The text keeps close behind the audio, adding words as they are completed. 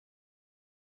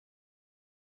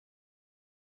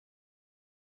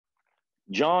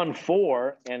John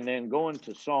 4, and then going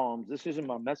to Psalms. This isn't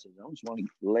my message. I just want to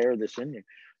layer this in there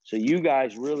so you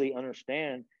guys really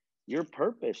understand your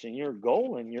purpose and your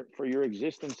goal and for your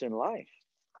existence in life.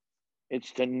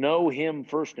 It's to know him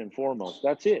first and foremost.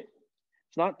 That's it.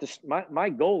 It's not my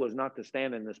goal is not to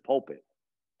stand in this pulpit.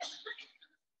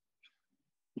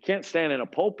 You can't stand in a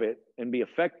pulpit and be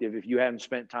effective if you haven't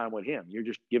spent time with him. You're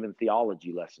just giving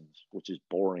theology lessons, which is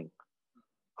boring.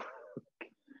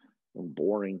 And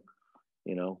boring.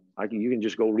 You know, you can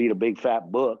just go read a big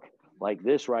fat book like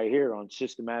this right here on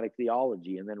systematic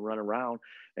theology and then run around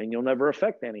and you'll never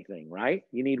affect anything, right?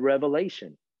 You need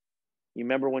revelation. You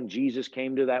remember when Jesus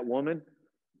came to that woman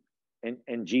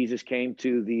and Jesus came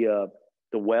to the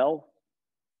well,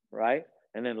 right?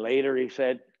 And then later he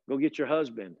said, go get your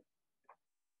husband.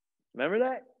 Remember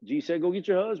that? Jesus said, go get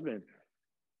your husband.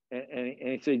 And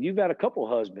he said, you've got a couple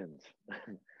husbands.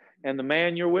 And the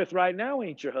man you're with right now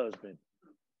ain't your husband.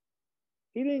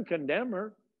 He didn't condemn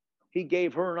her. He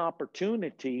gave her an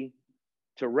opportunity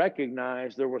to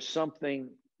recognize there was something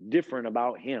different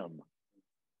about him,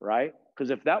 right? Because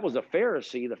if that was a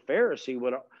Pharisee, the Pharisee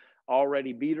would have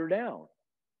already beat her down.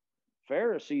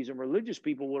 Pharisees and religious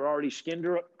people would already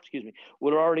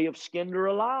would already have skinned her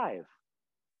alive.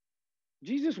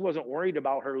 Jesus wasn't worried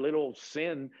about her little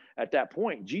sin at that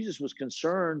point. Jesus was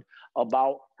concerned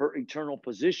about her eternal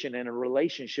position and a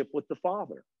relationship with the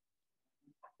Father.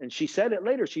 And she said it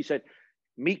later. She said,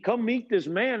 come meet this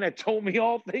man that told me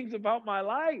all things about my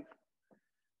life.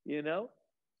 You know,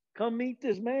 come meet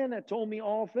this man that told me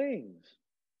all things.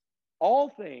 All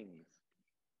things.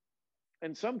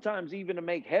 And sometimes even to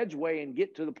make headway and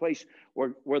get to the place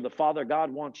where the Father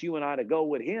God wants you and I to go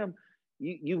with him,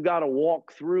 you've got to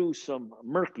walk through some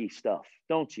murky stuff,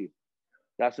 don't you?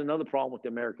 That's another problem with the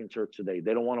American church today.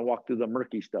 They don't want to walk through the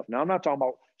murky stuff. Now, I'm not talking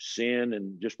about sin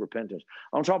and just repentance.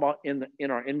 I'm talking about in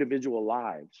our individual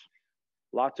lives.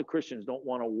 Lots of Christians don't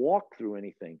want to walk through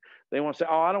anything. They want to say,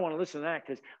 oh, I don't want to listen to that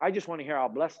because I just want to hear how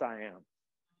blessed I am.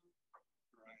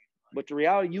 But the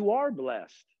reality, you are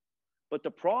blessed. But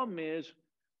the problem is,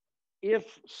 if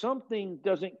something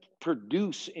doesn't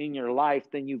produce in your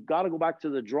life, then you've got to go back to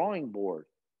the drawing board.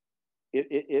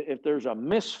 If there's a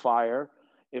misfire,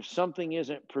 if something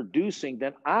isn't producing,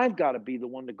 then I've got to be the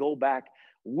one to go back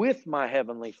with my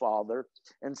Heavenly Father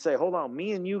and say, hold on,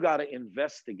 me and you got to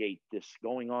investigate this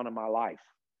going on in my life.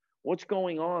 What's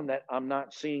going on that I'm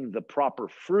not seeing the proper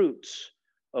fruits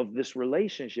of this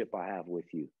relationship I have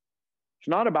with you? It's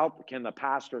not about, can the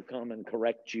pastor come and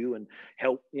correct you and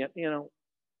help, you know,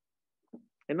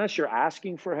 unless you're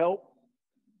asking for help,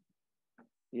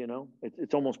 you know,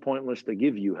 it's almost pointless to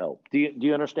give you help. Do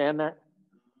you understand that?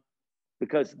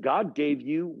 Because God gave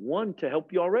you one to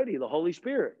help you already, the Holy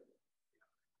Spirit.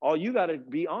 All you got to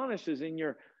be honest is in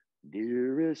your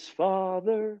dearest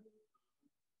Father,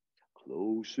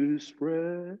 closest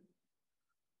friend,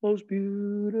 most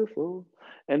beautiful.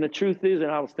 And the truth is,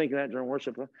 and I was thinking that during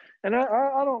worship, and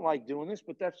I don't like doing this,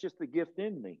 but that's just the gift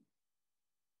in me.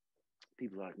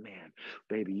 People are like, man,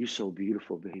 baby, you're so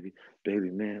beautiful, baby. Baby,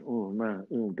 man, oh, man,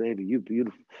 oh, baby, you're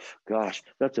beautiful. Gosh,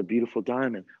 that's a beautiful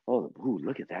diamond. Oh, ooh,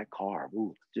 look at that car.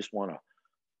 Ooh, just want to.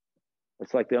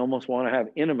 It's like they almost want to have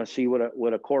intimacy with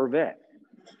a Corvette,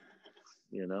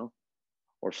 you know,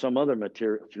 or some other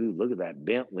material. Ooh, look at that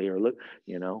Bentley, or look,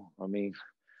 you know, I mean,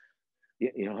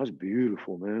 you know, that's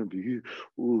beautiful, man.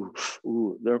 Ooh,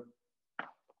 ooh, look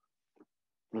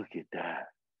at that.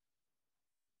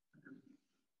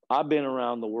 I've been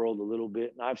around the world a little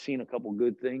bit, and I've seen a couple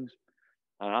good things,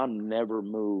 and I'm never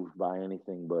moved by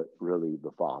anything but really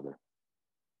the Father.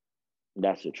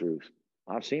 That's the truth.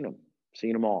 I've seen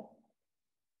them all.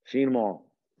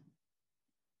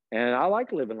 And I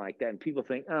like living like that. And people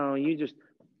think, oh,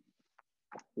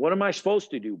 what am I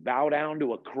supposed to do? Bow down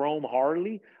to a chrome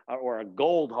Harley or a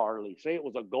gold Harley? Say it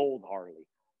was a gold Harley.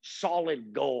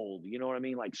 Solid gold. You know what I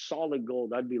mean? Like solid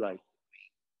gold. I'd be like,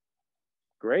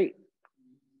 great.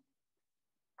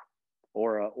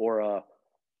 Or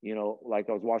you know, like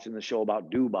I was watching the show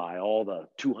about Dubai, all the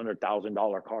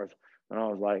 $200,000 cars. And I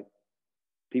was like,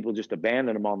 people just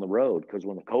abandon them on the road because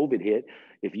when the COVID hit,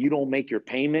 if you don't make your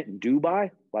payment in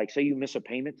Dubai, like say you miss a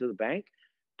payment to the bank,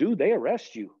 dude, they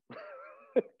arrest you.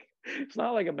 It's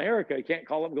not like America. You can't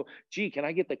call up and go, gee, can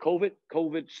I get the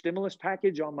COVID stimulus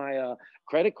package on my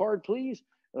credit card, please?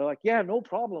 And they're like, yeah, no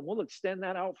problem. We'll extend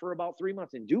that out for about 3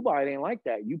 months. In Dubai, it ain't like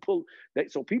that. You pull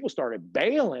that. So people started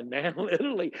bailing, man.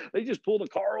 Literally, they just pull the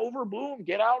car over, boom,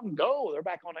 get out and go. They're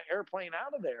back on an airplane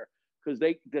out of there because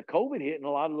the COVID hit and a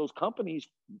lot of those companies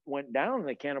went down and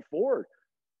they can't afford.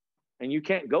 And you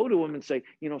can't go to them and say,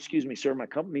 you know, excuse me, sir, my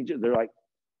company. They're like,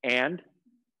 and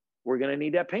we're going to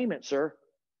need that payment, sir.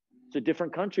 It's a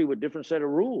different country with different set of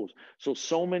rules.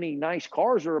 So many nice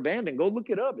cars are abandoned. Go look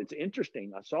it up. It's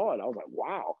interesting. I saw it. I was like,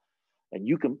 wow. And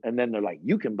then they're like,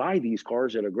 you can buy these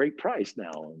cars at a great price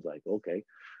now. I was like, okay.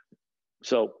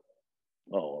 So,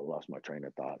 I lost my train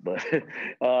of thought, but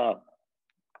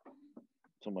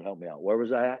someone help me out. Where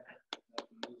was I at?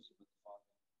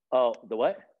 Oh, the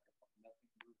what?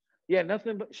 Yeah,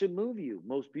 nothing but should move you.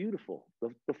 Most beautiful,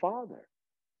 the Father.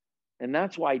 And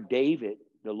that's why David,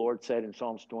 the Lord said in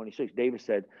Psalms 26, David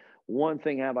said, one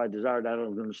thing have I desired that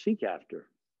I'm going to seek after.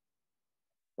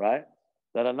 Right?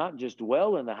 That I not just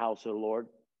dwell in the house of the Lord.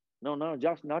 No,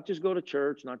 not just go to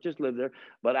church, not just live there,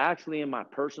 but actually in my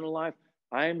personal life,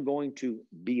 I am going to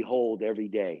behold every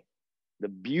day the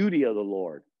beauty of the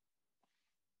Lord.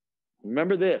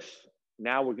 Remember this.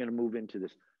 Now we're going to move into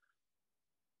this.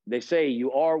 They say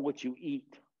you are what you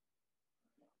eat.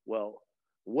 Well,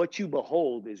 what you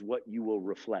behold is what you will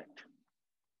reflect.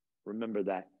 Remember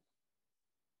that.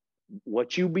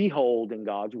 What you behold in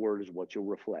God's word is what you'll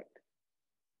reflect.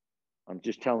 I'm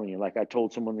just telling you, like I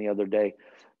told someone the other day,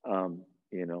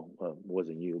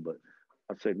 wasn't you, but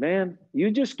I said, man, you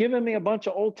just giving me a bunch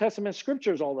of Old Testament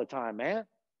scriptures all the time, man.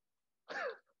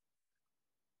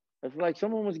 It's like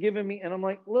someone was giving me, and I'm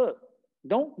like, look,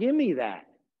 don't give me that.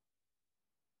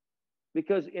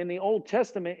 Because in the Old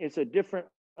Testament, it's a different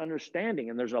understanding.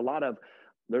 And there's a lot of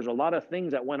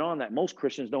things that went on that most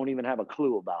Christians don't even have a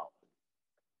clue about.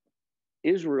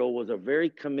 Israel was a very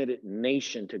committed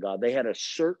nation to God. They had a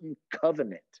certain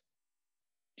covenant.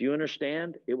 Do you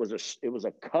understand? It was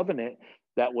a covenant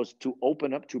that was to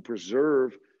open up, to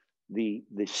preserve the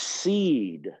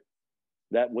seed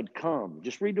that would come.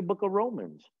 Just read the book of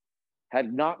Romans.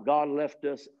 Had not God left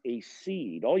us a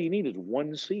seed? All you need is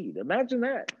one seed. Imagine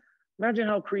that. Imagine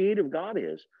how creative God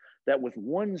is, that with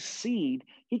one seed,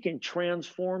 he can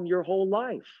transform your whole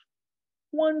life.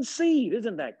 One seed.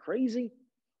 Isn't that crazy?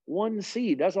 One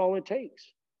seed. That's all it takes.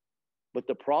 But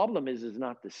the problem is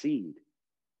not the seed.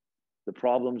 The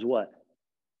problem's what?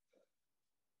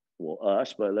 Well,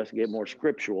 us, but let's get more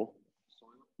scriptural.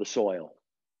 The soil.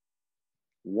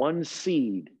 One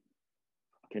seed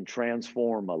can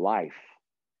transform a life.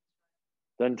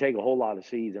 Doesn't take a whole lot of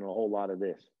seeds and a whole lot of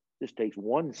this. Just takes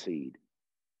one seed.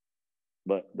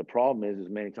 But the problem is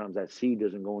many times that seed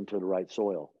doesn't go into the right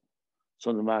soil.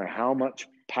 So no matter how much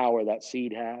power that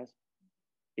seed has,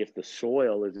 if the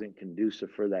soil isn't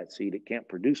conducive for that seed, it can't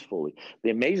produce fully.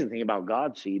 The amazing thing about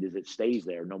God's seed is it stays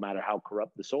there no matter how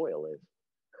corrupt the soil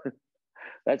is.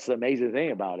 That's the amazing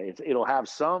thing about it. It'll have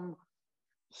some,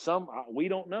 we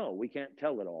don't know. We can't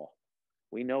tell it all.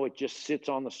 We know it just sits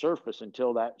on the surface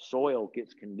until that soil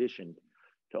gets conditioned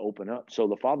to open up. So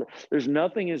the Father, there's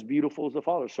nothing as beautiful as the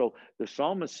Father. So the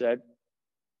psalmist said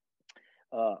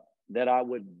that I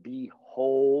would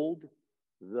behold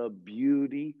the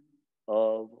beauty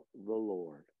of the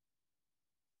Lord.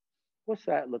 What's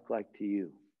that look like to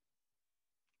you?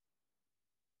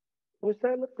 What's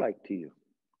that look like to you?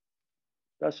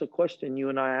 That's a question you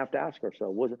and I have to ask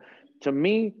ourselves. To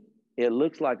me, it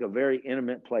looks like a very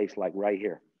intimate place, like right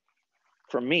here.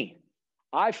 For me,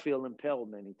 I feel impelled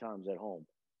many times at home,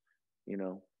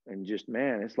 and just,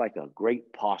 man, it's like a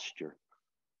great posture.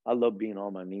 I love being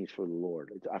on my knees for the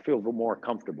Lord. I feel more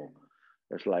comfortable.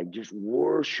 It's like just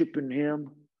worshiping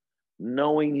him,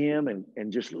 knowing him,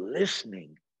 and just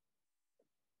listening.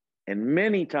 And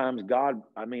many times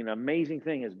amazing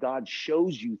thing is God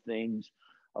shows you things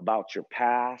about your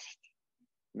past,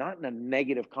 not in a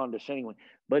negative, condescending way,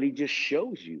 but he just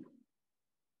shows you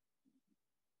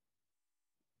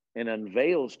and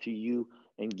unveils to you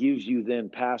and gives you then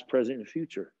past, present, and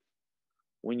future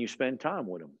when you spend time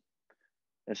with him.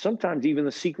 And sometimes even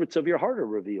the secrets of your heart are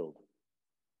revealed.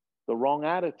 The wrong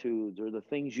attitudes or the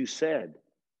things you said,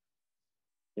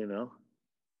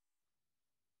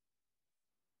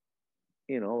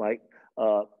 like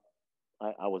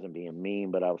I wasn't being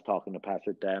mean, but I was talking to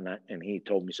Pastor Dan, and he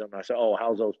told me something. I said, oh,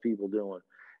 how's those people doing?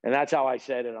 And that's how I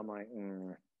said it. I'm like,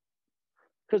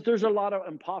 because there's a lot of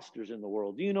imposters in the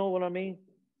world. Do you know what I mean?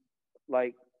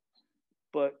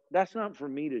 But that's not for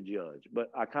me to judge.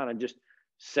 But I kind of just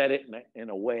said it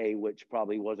in a way which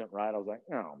probably wasn't right. I was like,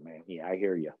 oh, man, yeah, I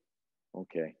hear you.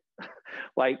 Okay.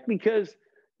 Because,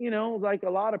 a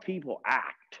lot of people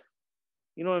act.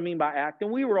 You know what I mean by act?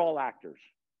 And we were all actors.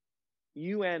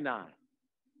 You and I.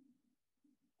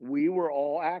 We were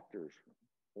all actors,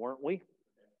 weren't we?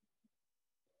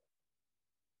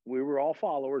 We were all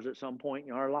followers at some point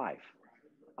in our life.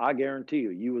 I guarantee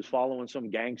you was following some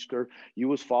gangster. You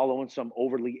was following some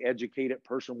overly educated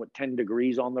person with 10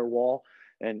 degrees on their wall.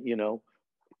 And,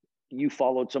 you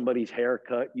followed somebody's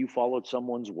haircut. You followed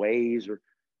someone's ways.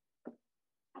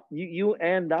 You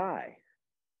and I.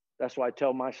 That's why I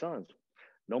tell my sons,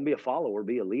 don't be a follower,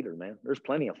 be a leader, man. There's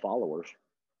plenty of followers.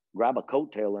 Grab a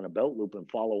coattail and a belt loop and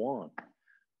follow on.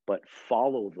 But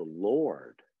follow the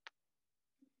Lord.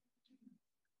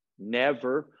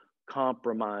 Never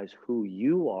compromise who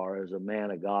you are as a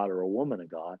man of God or a woman of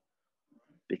God,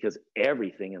 because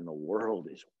everything in the world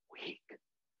is weak.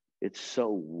 It's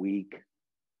so weak.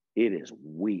 It is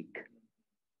weak.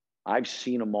 I've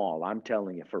seen them all. I'm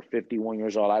telling you, for 51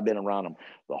 years old, I've been around them.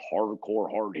 The hardcore,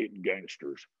 hard-hitting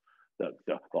gangsters, the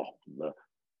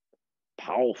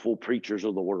powerful preachers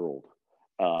of the world,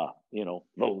 the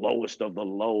lowest of the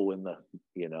low in the,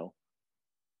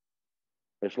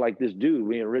 It's like this dude,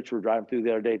 me and Rich were driving through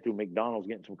the other day through McDonald's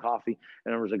getting some coffee,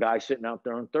 and there was a guy sitting out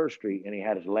there on 3rd Street, and he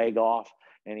had his leg off,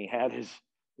 and he had his,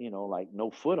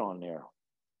 no foot on there.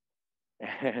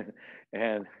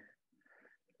 And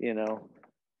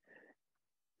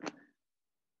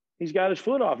he's got his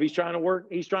foot off. He's trying to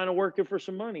work it for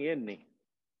some money, isn't he?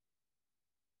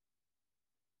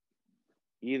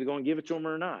 You either going to give it to him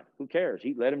or not. Who cares?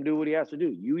 Let him do what he has to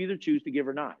do. You either choose to give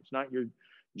or not. It's not your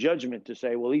judgment to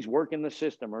say, well, he's working the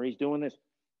system or he's doing this.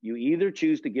 You either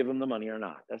choose to give him the money or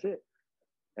not. That's it.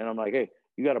 And I'm like, hey,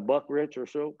 you got $1, Rich, or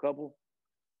so, couple?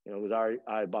 Because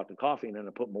I bought the coffee and then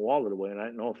I put my wallet away and I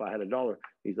didn't know if I had $1.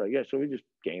 He's like, yeah. So we just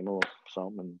gave him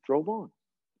something and drove on.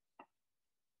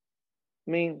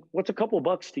 I mean, what's a couple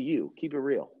bucks to you? Keep it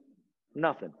real.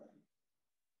 Nothing.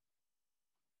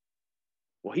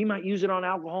 Well, he might use it on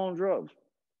alcohol and drugs.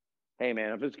 Hey,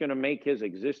 man, if it's going to make his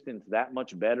existence that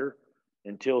much better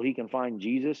until he can find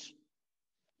Jesus,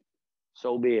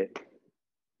 so be it.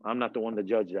 I'm not the one to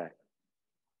judge that.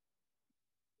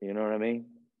 You know what I mean?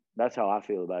 That's how I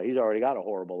feel about it. He's already got a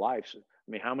horrible life. So,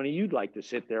 I mean, how many of you'd like to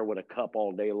sit there with a cup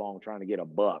all day long trying to get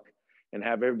 $1 and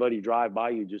have everybody drive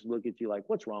by you, just look at you like,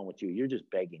 what's wrong with you? You're just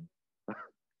begging.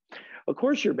 Of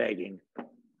course you're begging.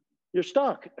 You're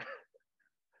stuck.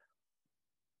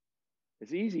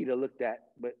 It's easy to look at,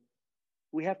 but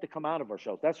we have to come out of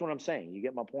ourselves. That's what I'm saying. You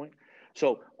get my point?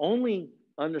 So only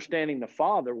understanding the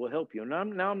Father will help you. Now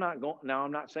I'm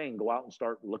not saying go out and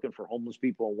start looking for homeless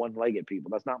people and one-legged people.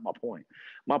 That's not my point.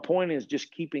 My point is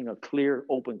just keeping a clear,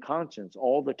 open conscience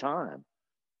all the time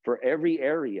for every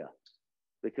area,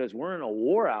 because we're in a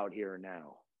war out here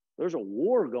now. There's a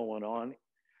war going on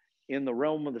in the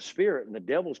realm of the spirit, and the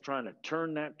devil's trying to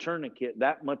turn that tourniquet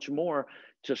that much more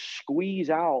to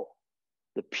squeeze out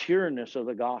the pureness of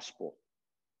the gospel.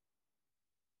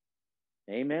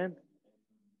 Amen.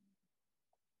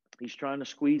 He's trying to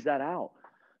squeeze that out.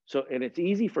 So, and it's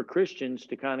easy for Christians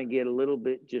to kind of get a little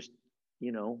bit just,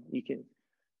 you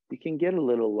can get a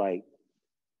little like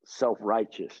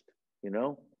self-righteous,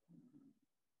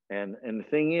 And the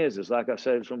thing is like I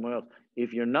said to someone else,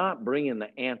 if you're not bringing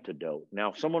the antidote,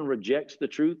 now if someone rejects the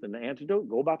truth and the antidote,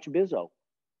 go about your bizzo.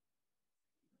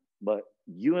 But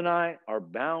you and I are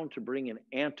bound to bring an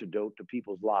antidote to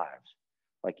people's lives.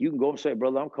 Like you can go and say,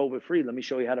 brother, I'm COVID free. Let me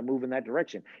show you how to move in that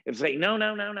direction. If they say, no,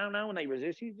 and they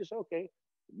resist you, just okay.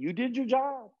 You did your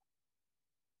job.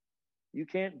 You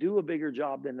can't do a bigger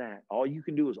job than that. All you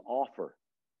can do is offer.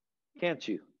 Can't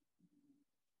you?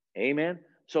 Amen.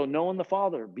 So knowing the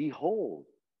Father, behold.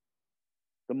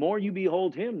 The more you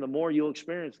behold him, the more you'll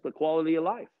experience the quality of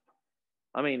life.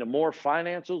 I mean, the more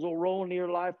finances will roll into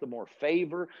your life, the more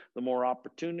favor, the more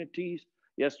opportunities.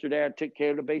 Yesterday, I took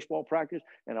care of the baseball practice,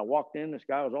 and I walked in. This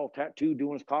guy was all tattooed,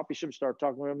 doing his coffee shop. Started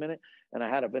talking for a minute, and I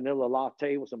had a vanilla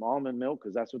latte with some almond milk,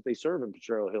 because that's what they serve in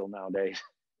Potrero Hill nowadays,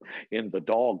 in the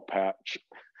dog patch,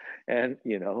 and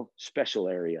special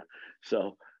area.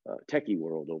 So techie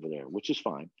world over there, which is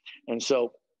fine. And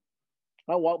so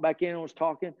I walked back in and was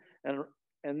talking,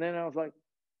 and then I was like,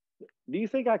 do you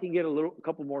think I can get a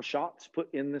couple more shots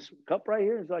put in this cup right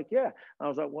here? He's like, yeah. I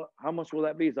was like, well, how much will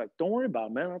that be? He's like, don't worry about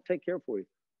it, man. I'll take care for you.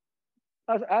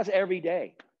 That's every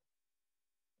day.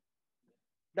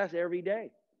 That's every day.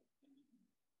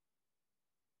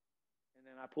 And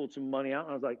then I pulled some money out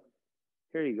and I was like,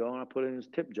 here you go. And I put it in his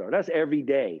tip jar. That's every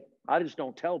day. I just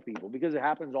don't tell people because it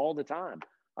happens all the time.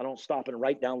 I don't stop and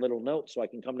write down little notes so I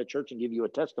can come to church and give you a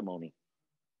testimony.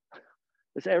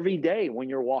 It's every day when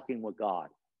you're walking with God.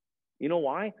 You know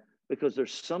why? Because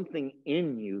there's something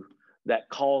in you that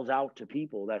calls out to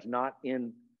people that's not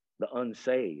in the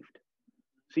unsaved.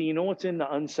 See, you know what's in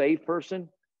the unsaved person?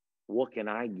 What can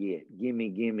I get? Gimme,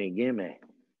 gimme, gimme.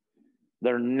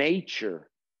 Their nature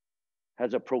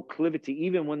has a proclivity.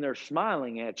 Even when they're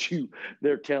smiling at you,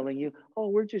 they're telling you, oh,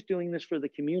 we're just doing this for the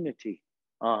community.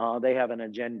 They have an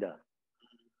agenda.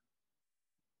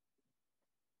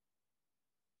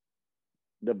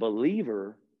 The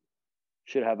believer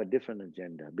should have a different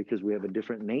agenda because we have a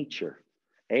different nature.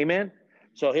 Amen.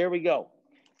 So here we go.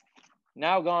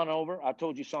 Now gone over. I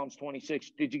told you Psalms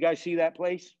 26. Did you guys see that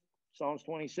place? Psalms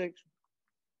 26.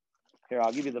 Here,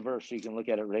 I'll give you the verse so you can look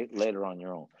at it later on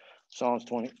your own. Psalms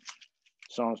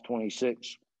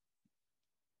 26.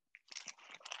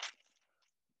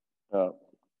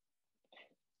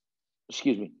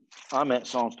 Excuse me. I'm at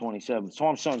Psalms 27.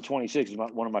 Psalms 26 is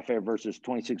one of my favorite verses.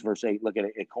 26 verse 8. Look at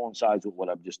it. It coincides with what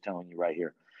I'm just telling you right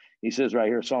here. He says right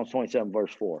here, Psalms 27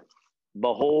 verse 4.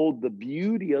 Behold the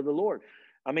beauty of the Lord.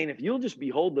 I mean, if you'll just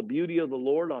behold the beauty of the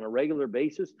Lord on a regular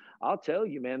basis, I'll tell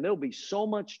you, man, there'll be so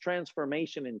much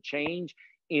transformation and change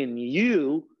in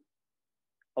you.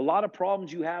 A lot of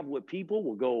problems you have with people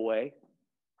will go away.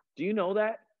 Do you know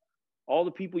that? All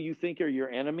the people you think are your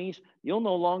enemies, you'll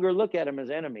no longer look at them as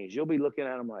enemies. You'll be looking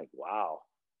at them like, wow,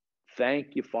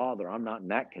 thank you, Father, I'm not in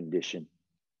that condition.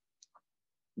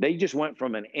 They just went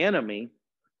from an enemy,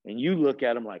 and you look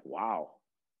at them like, wow,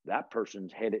 that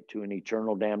person's headed to an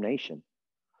eternal damnation.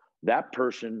 That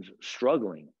person's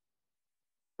struggling.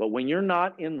 But when you're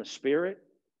not in the Spirit,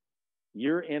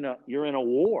 you're in a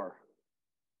war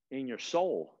in your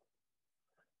soul.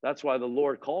 That's why the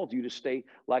Lord called you to stay.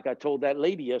 Like I told that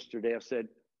lady yesterday, I said,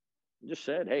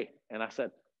 hey, and I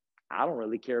said, I don't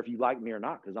really care if you like me or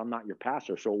not, because I'm not your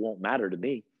pastor, so it won't matter to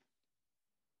me.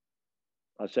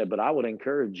 I said, but I would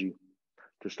encourage you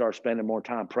to start spending more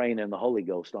time praying in the Holy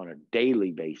Ghost on a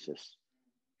daily basis.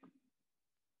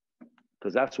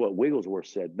 Because that's what Wigglesworth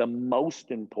said. The most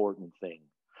important thing,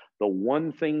 the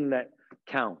one thing that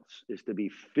counts, is to be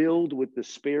filled with the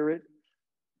Spirit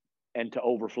and to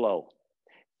overflow.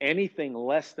 Anything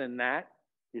less than that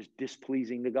is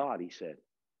displeasing to God, he said.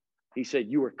 He said,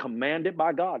 you were commanded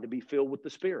by God to be filled with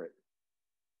the Spirit.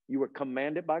 You were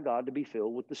commanded by God to be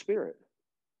filled with the Spirit.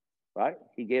 Right?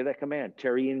 He gave that command.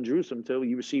 Tarry in Jerusalem until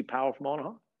you receive power from on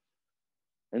high.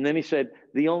 And then he said,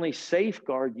 the only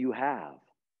safeguard you have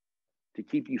to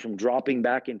keep you from dropping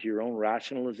back into your own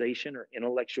rationalization or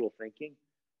intellectual thinking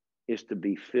is to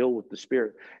be filled with the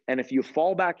Spirit. And if you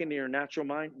fall back into your natural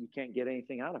mind, you can't get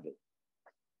anything out of it.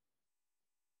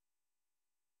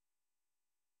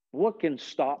 What can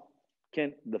stop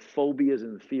the phobias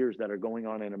and fears that are going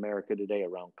on in America today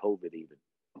around COVID even?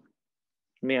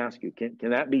 Let me ask you, can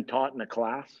that be taught in a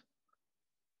class?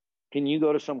 Can you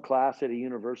go to some class at a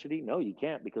university? No, you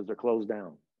can't, because they're closed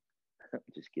down.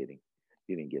 Just kidding.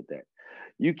 You didn't get that.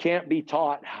 You can't be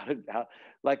taught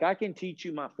like I can teach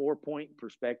you my 4-point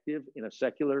perspective in a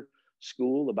secular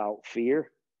school about fear.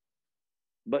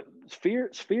 But fear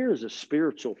is a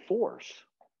spiritual force.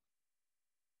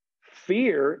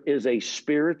 Fear is a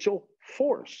spiritual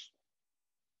force,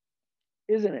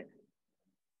 isn't it?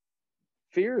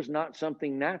 Fear is not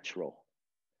something natural.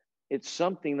 It's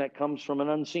something that comes from an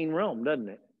unseen realm, doesn't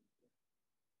it?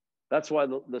 That's why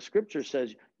the scripture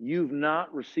says you've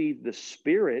not received the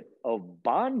spirit of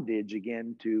bondage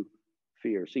again to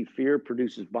fear. See, fear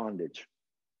produces bondage.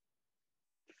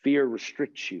 Fear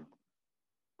restricts you.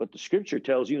 But the scripture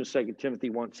tells you in 2 Timothy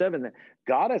 1:7 that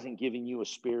God hasn't given you a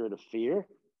spirit of fear.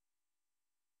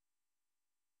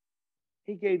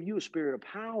 He gave you a spirit of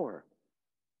power.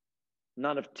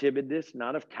 Not of timidness,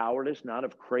 not of cowardice, not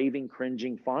of craving,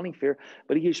 cringing, fawning fear,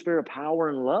 but he gives you a spirit of power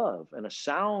and love and a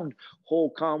sound, whole,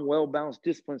 calm, well-balanced,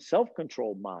 disciplined,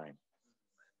 self-controlled mind.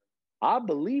 I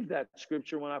believed that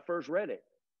scripture when I first read it.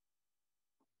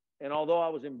 And although I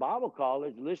was in Bible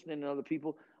college listening to other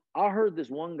people, I heard this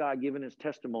one guy giving his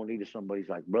testimony to somebody. He's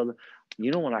like, brother,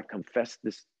 you know, when I confessed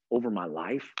this over my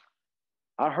life,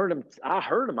 I heard him.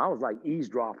 I was like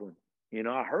eavesdropping. You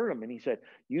know, I heard him, and he said,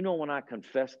 you know, when I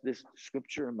confessed this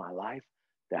scripture in my life,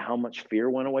 that how much fear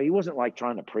went away. He wasn't like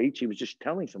trying to preach. He was just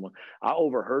telling someone. I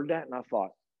overheard that, and I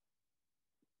thought,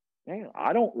 man,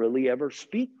 I don't really ever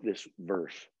speak this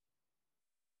verse.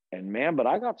 And man, but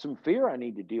I got some fear I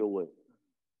need to deal with.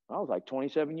 I was like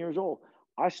 27 years old.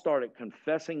 I started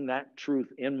confessing that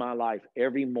truth in my life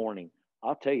every morning.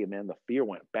 I'll tell you, man, the fear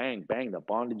went bang, bang. The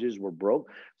bondages were broke.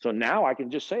 So now I can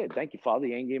just say it. Thank you, Father.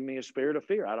 You ain't giving me a spirit of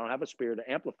fear. I don't have a spirit of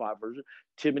amplified version.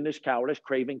 Timidness, cowardice,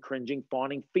 craving, cringing,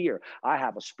 fawning, fear. I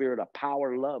have a spirit of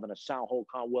power, love, and a sound, whole,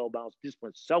 calm, well-balanced,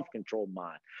 disciplined, self-controlled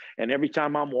mind. And every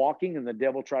time I'm walking and the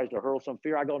devil tries to hurl some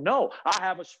fear, I go, no, I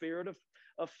have a spirit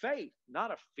of faith,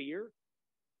 not of fear.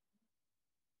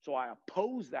 So I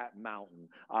oppose that mountain.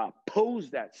 I oppose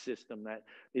that system that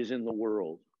is in the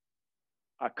world.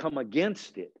 I come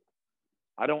against it.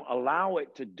 I don't allow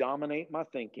it to dominate my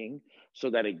thinking so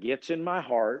that it gets in my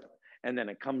heart and then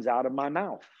it comes out of my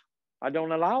mouth. I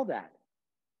don't allow that.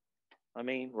 I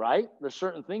mean, right? There's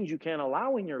certain things you can't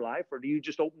allow in your life, or do you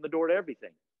just open the door to everything?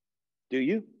 Do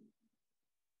you?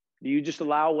 Do you just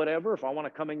allow whatever? If I want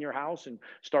to come in your house and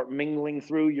start mingling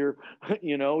through your,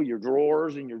 your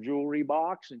drawers and your jewelry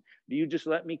box, and do you just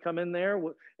let me come in there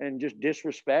and just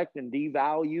disrespect and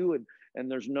devalue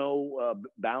and there's no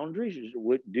boundaries?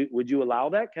 Would you allow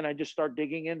that? Can I just start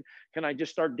digging in? Can I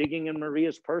just start digging in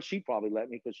Maria's purse? She'd probably let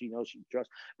me because she knows she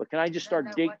trusts. But can I just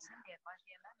start digging?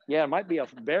 Yeah, it might be a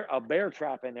bear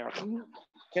trap in there.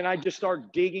 Can I just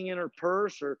start digging in her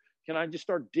purse, or can I just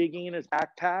start digging in his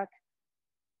backpack?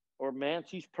 Or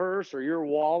Nancy's purse or your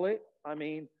wallet? I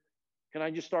mean, can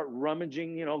I just start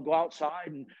rummaging, go outside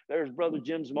and there's Brother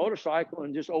Jim's motorcycle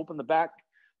and just open the back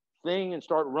thing and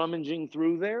start rummaging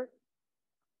through there?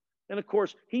 And of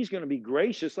course, he's going to be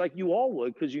gracious like you all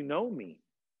would because you know me.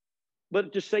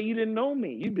 But just say you didn't know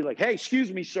me. You'd be like, hey,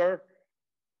 excuse me, sir.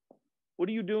 What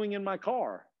are you doing in my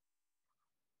car?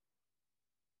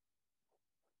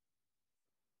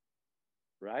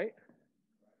 Right?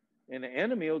 And the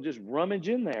enemy will just rummage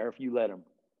in there if you let him.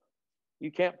 You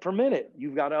can't permit it.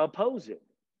 You've got to oppose it.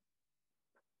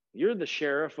 You're the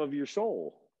sheriff of your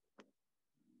soul.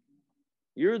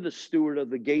 You're the steward of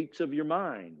the gates of your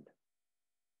mind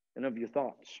and of your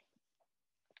thoughts.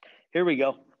 Here we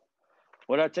go.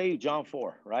 What did I tell you? John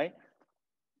 4, right?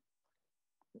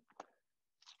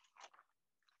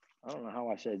 I don't know how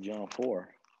I said John 4.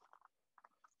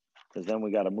 Because then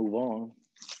we got to move on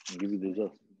and give you these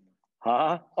other.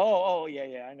 Huh? Oh,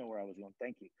 yeah. I know where I was going.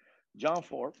 Thank you. John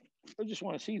 4. I just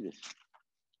want to see this.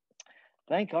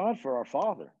 Thank God for our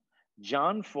Father.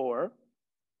 John 4.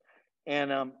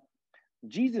 And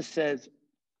Jesus says,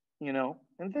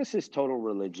 and this is total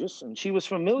religious. And she was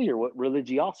familiar with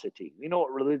religiosity. You know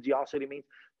what religiosity means?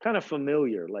 Kind of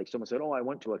familiar. Like someone said, oh, I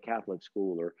went to a Catholic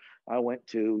school, or I went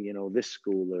to, this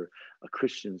school or a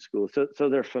Christian school. So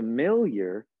they're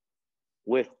familiar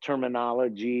with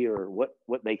terminology or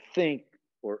what they think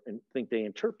or think they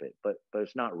interpret, but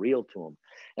it's not real to them.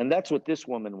 And that's what this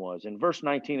woman was. In verse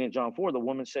 19 in John 4, the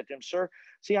woman said to him, sir,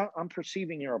 see, I'm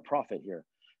perceiving you're a prophet here.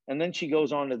 And then she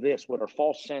goes on to this with her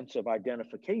false sense of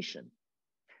identification.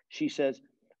 She says,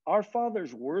 our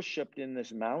fathers worshipped in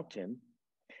this mountain,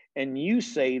 and you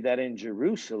say that in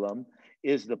Jerusalem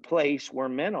is the place where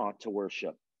men ought to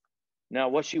worship. Now,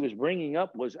 what she was bringing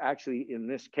up was actually, in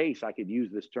this case, I could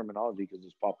use this terminology because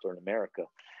it's popular in America,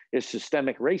 is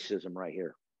systemic racism right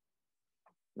here.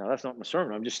 Now, that's not my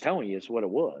sermon. I'm just telling you it's what it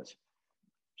was.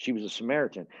 She was a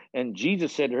Samaritan. And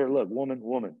Jesus said to her, look, woman,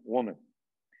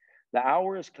 the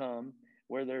hour has come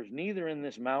where there's neither in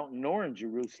this mountain nor in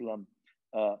Jerusalem,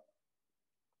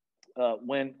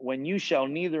 when you shall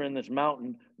neither in this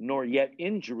mountain nor yet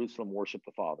in Jerusalem worship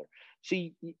the Father.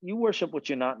 See, you worship what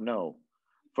you not know.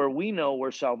 For we know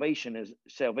where salvation is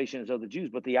of the Jews.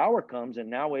 But the hour comes, and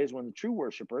now is when the true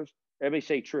worshipers, everybody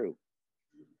say true.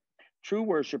 True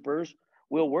worshipers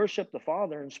will worship the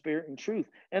Father in spirit and truth.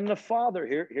 And the Father,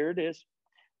 here it is,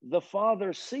 the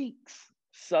Father seeks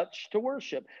such to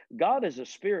worship. God is a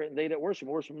spirit, and they that worship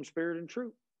him in spirit and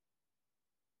truth.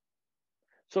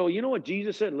 So you know what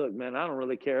Jesus said? Look, man, I don't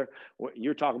really care.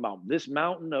 You're talking about this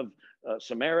mountain of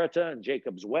Samaria and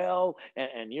Jacob's well,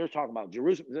 and you're talking about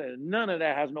Jerusalem. None of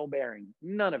that has no bearing.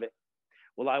 None of it.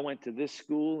 Well, I went to this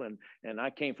school, and I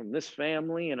came from this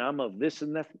family, and I'm of this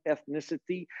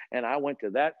ethnicity, and I went to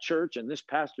that church, and this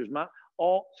pastor's it's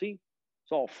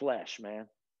all flesh, man.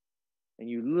 And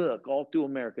you look all through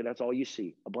America, that's all you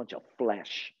see, a bunch of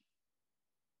flesh.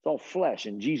 It's all flesh.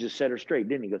 And Jesus set her straight,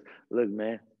 didn't he? He goes, look,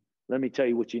 man, let me tell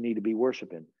you what you need to be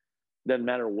worshiping. Doesn't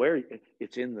matter where,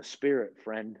 it's in the spirit,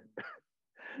 friend.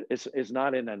 It's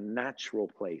not in a natural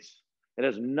place. It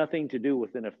has nothing to do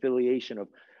with an affiliation of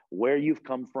where you've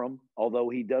come from, although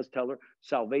he does tell her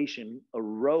salvation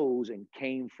arose and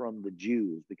came from the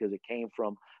Jews because it came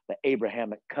from the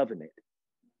Abrahamic covenant,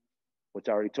 which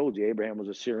I already told you, Abraham was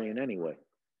a Syrian anyway.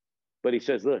 But he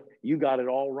says, look, you got it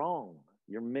all wrong.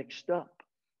 You're mixed up.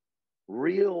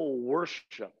 Real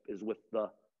worship is with the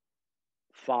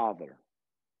Father.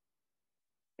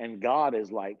 And God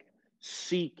is like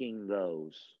seeking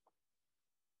those.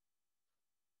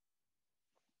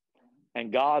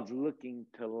 And God's looking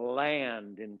to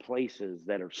land in places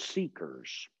that are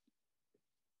seekers.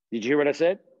 Did you hear what I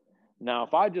said? Now,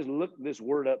 if I just look this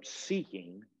word up,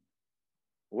 seeking,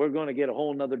 we're going to get a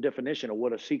whole nother definition of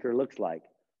what a seeker looks like.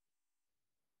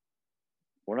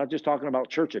 We're not just talking about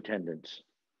church attendance.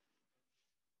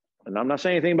 And I'm not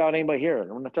saying anything about anybody here.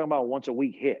 I'm not talking about once a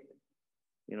week hit.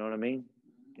 You know what I mean?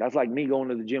 That's like me going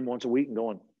to the gym once a week and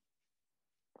going,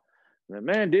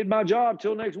 man, did my job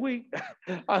till next week.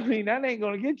 I mean, that ain't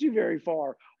going to get you very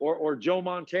far. Or Joe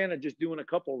Montana just doing a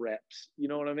couple reps. You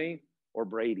know what I mean? Or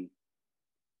Brady.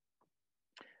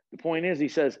 The point is, he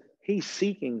says, he's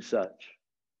seeking such.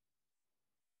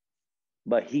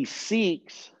 but he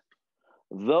seeks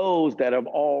those that have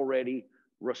already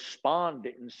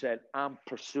responded and said, I'm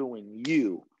pursuing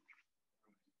you.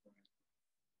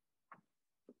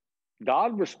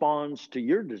 God responds to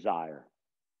your desire.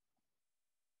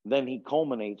 Then he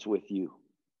culminates with you.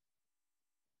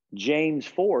 James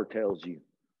 4 tells you,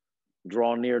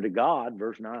 draw near to God,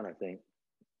 verse 9, I think.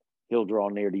 He'll draw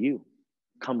near to you.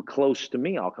 Come close to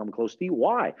me, I'll come close to you.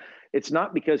 Why? It's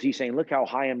not because he's saying, look how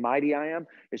high and mighty I am.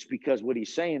 It's because what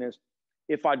he's saying is,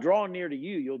 if I draw near to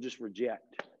you, you'll just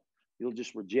reject. You'll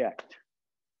just reject.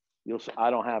 You'll say, I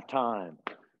don't have time.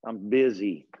 I'm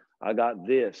busy. I got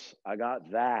this. I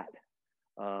got that.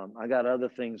 I got other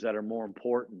things that are more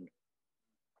important.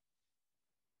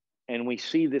 And we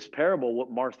see this parable with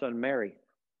Martha and Mary.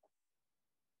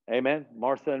 Amen.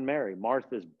 Martha and Mary.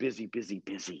 Martha's busy, busy,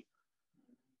 busy.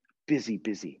 Busy,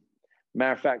 busy.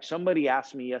 Matter of fact, somebody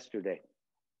asked me yesterday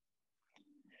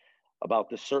about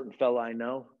this certain fella I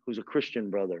know who's a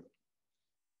Christian brother.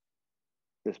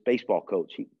 This baseball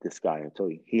coach, this guy, I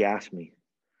told you, he asked me.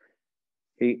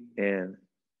 He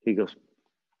goes,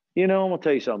 you know, I'm going to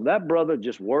tell you something. That brother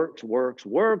just works. He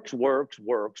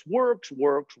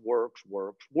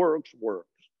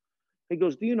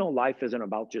goes, do you know life isn't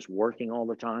about just working all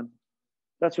the time?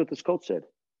 That's what this coach said.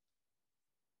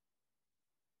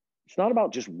 It's not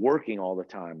about just working all the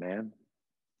time, man.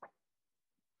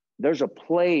 There's a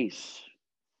place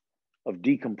of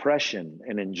decompression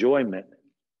and enjoyment.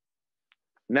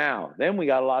 Now, then we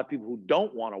got a lot of people who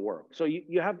don't want to work. So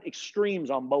you have extremes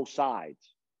on both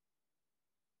sides.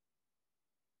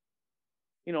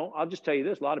 You know, I'll just tell you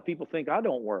this. A lot of people think I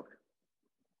don't work.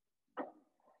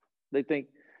 They think,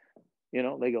 you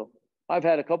know, they go, I've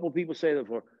had a couple of people say that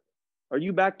before. Are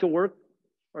you back to work?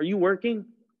 Are you working?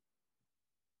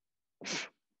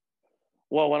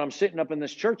 Well, when I'm sitting up in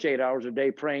this church 8 hours a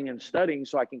day praying and studying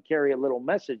so I can carry a little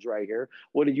message right here,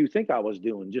 what did you think I was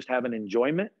doing? Just having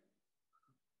enjoyment?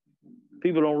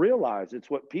 People don't realize it's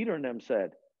what Peter and them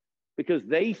said, because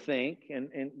they think,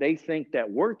 and they think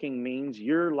that working means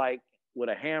you're like with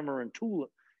a hammer and tool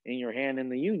in your hand in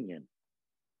the union.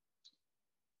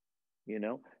 You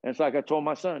know, and it's like I told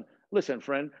my son, listen,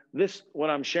 friend, what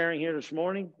I'm sharing here this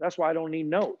morning, that's why I don't need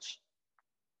notes.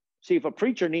 See, if a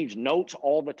preacher needs notes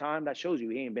all the time, that shows you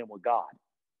he ain't been with God.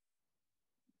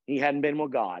 He hadn't been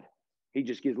with God. He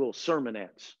just gives little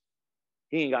sermonettes.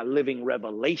 He ain't got living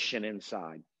revelation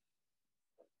inside.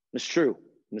 It's true.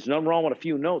 There's nothing wrong with a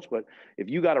few notes, but if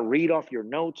you got to read off your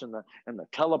notes and the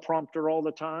teleprompter all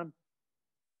the time,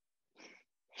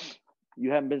 you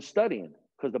haven't been studying,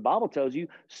 because the Bible tells you,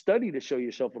 study to show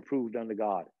yourself approved unto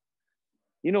God.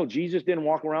 You know, Jesus didn't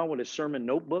walk around with his sermon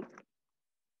notebook.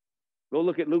 Go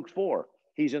look at Luke 4.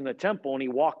 He's in the temple and he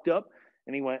walked up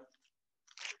and he went,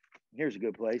 here's a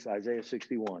good place, Isaiah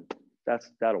 61.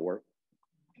 That'll work.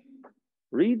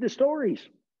 Read the stories.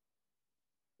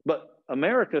 But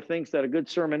America thinks that a good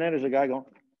sermonette is a guy going,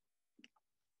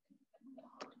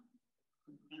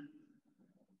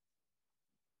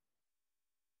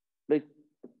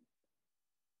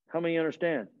 how many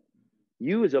understand?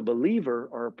 You as a believer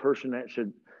are a person that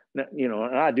should, you know,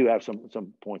 and I do have some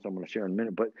points I'm going to share in a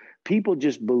minute, but people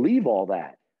just believe all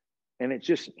that. And it's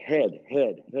just head.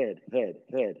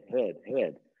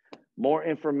 More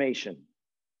information.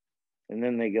 And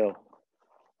then they go,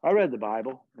 I read the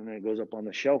Bible, and then it goes up on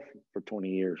the shelf for 20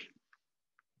 years.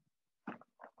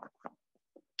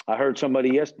 I heard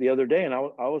somebody the other day, and I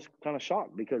was kind of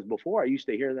shocked, because before I used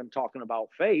to hear them talking about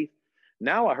faith.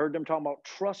 Now I heard them talking about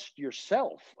trust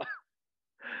yourself.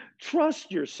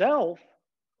 Trust yourself.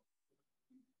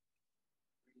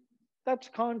 That's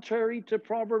contrary to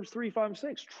Proverbs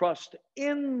 3:5-6. Trust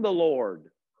in the Lord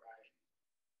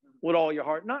with all your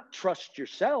heart, not trust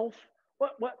yourself.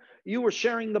 What? You were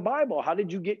sharing the Bible. How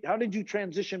did you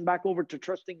transition back over to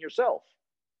trusting yourself?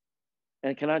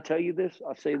 And can I tell you this?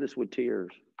 I say this with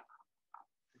tears.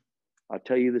 I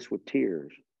tell you this with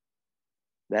tears.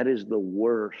 That is the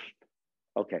worst.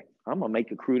 Okay, I'm going to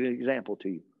make a crude example to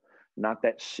you. Not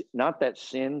that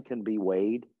sin can be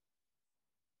weighed.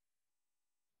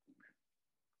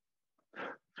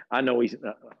 I know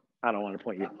I don't want to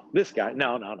point you. This guy,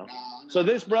 no. So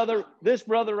this brother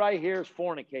right here is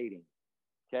fornicating.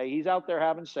 Okay, he's out there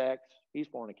having sex. He's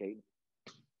fornicating.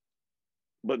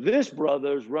 But this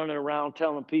brother's running around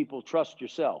telling people, trust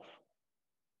yourself.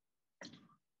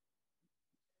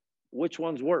 Which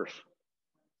one's worse?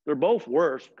 They're both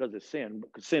worse because it's sin.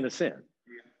 Because sin is sin.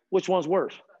 Which one's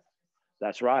worse?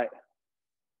 That's right.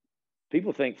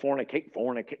 People think fornication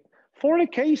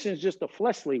is just a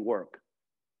fleshly work.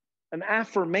 An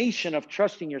affirmation of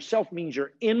trusting yourself means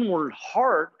your inward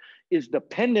heart is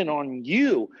dependent on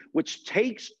you, which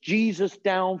takes Jesus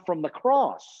down from the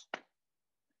cross.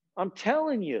 I'm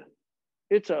telling you,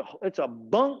 it's a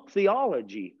bunk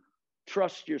theology.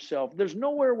 Trust yourself. There's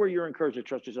nowhere where you're encouraged to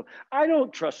trust yourself. I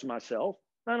don't trust myself.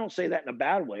 I don't say that in a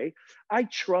bad way. I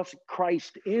trust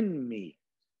Christ in me.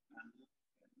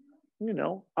 You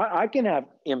know, I can have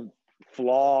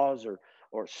flaws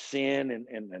or sin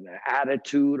and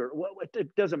attitude or what,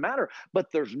 it doesn't matter.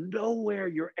 But there's nowhere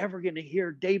you're ever going to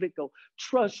hear David go,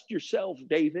 trust yourself,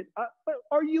 David.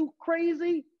 Are you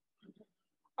crazy?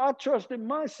 I trusted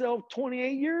myself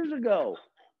 28 years ago.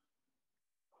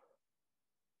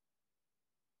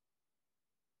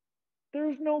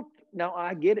 There's no, now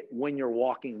I get it. When you're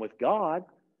walking with God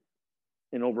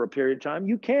and over a period of time,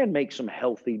 you can make some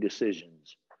healthy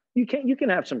decisions. You can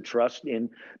have some trust in,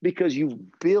 because you've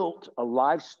built a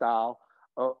lifestyle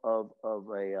of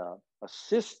a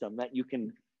system that you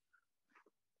can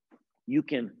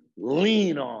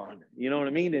lean on. You know what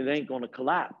I mean? It ain't going to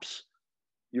collapse.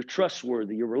 You're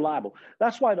trustworthy. You're reliable.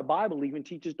 That's why the Bible even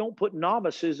teaches, don't put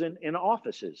novices in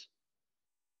offices.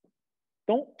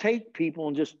 Don't take people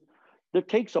and just, there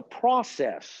takes a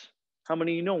process. How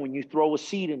many of you know when you throw a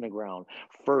seed in the ground,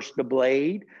 first the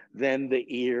blade, then the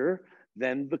ear,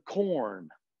 then the corn?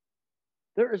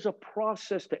 There is a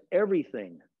process to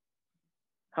everything.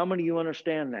 How many of you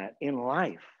understand that in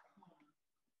life?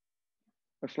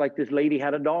 It's like this lady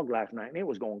had a dog last night and it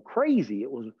was going crazy.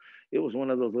 It was one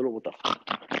of those little with the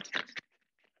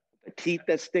teeth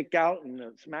that stick out and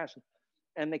smash,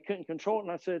 and they couldn't control it.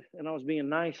 And I said, and I was being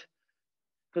nice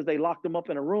because they locked them up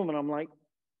in a room, and I'm like,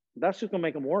 that's just gonna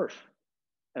make them worse.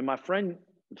 And my friend's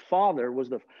father was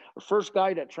the first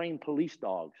guy that trained police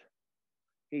dogs.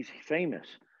 He's famous.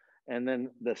 And then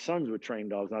the sons would train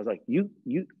dogs. And I was like, you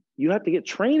have to get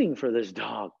training for this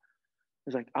dog.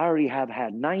 He's like, I already have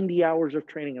had 90 hours of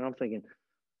training. And I'm thinking,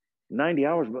 90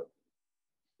 hours,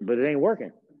 but it ain't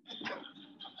working.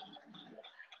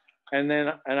 And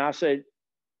I said,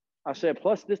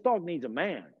 plus this dog needs a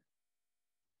man.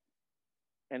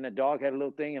 And the dog had a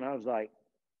little thing, and I was like,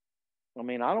 I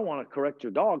mean, I don't want to correct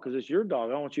your dog because it's your dog.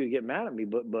 I don't want you to get mad at me,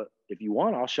 but if you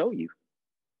want, I'll show you.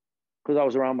 Because I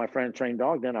was around my friend trained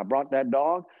dog. Then I brought that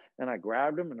dog and I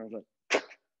grabbed him and I was like,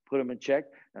 put him in check.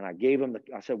 And I gave him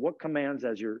I said, what commands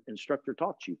has your instructor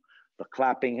taught you? The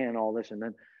clapping hand, all this. And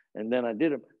then I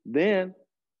did him. Then,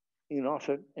 you know, I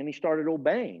said, and he started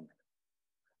obeying.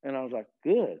 And I was like,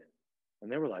 good.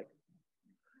 And they were like,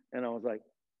 and I was like,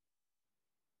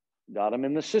 got him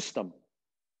in the system.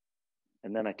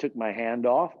 And then I took my hand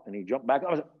off and he jumped back.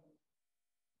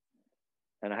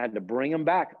 And I had to bring him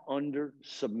back under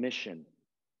submission.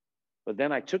 But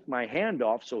then I took my hand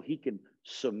off so he could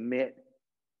submit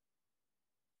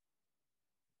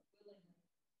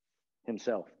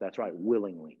himself. That's right,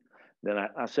 willingly. Then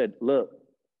I said, look,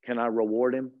 can I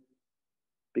reward him?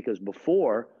 Because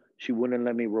before, she wouldn't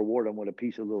let me reward him with a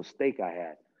piece of little steak I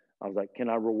had. I was like, can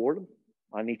I reward him?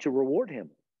 I need to reward him.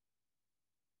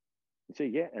 He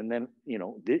said, yeah. And then, you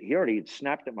know, he already had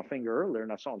snapped at my finger earlier,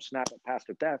 and I saw him snap at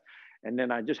Pastor Taft. And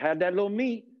then I just had that little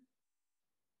meat.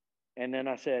 And then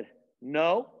I said,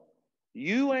 no,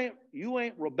 you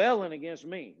ain't rebelling against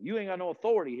me. You ain't got no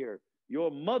authority here. Your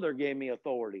mother gave me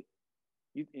authority.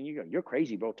 You're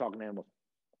crazy, bro, talking to animals.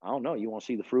 I don't know. You want to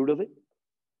see the fruit of it?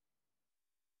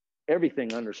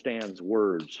 Everything understands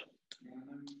words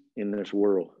in this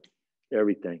world.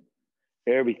 Everything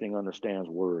understands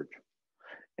words.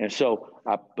 And so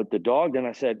I put the dog, then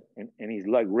I said, and he's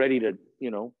like ready to,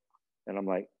 you know, and I'm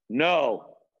like,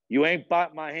 no, you ain't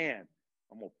bite my hand.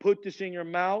 I'm going to put this in your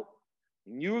mouth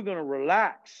and you're going to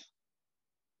relax.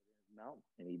 No,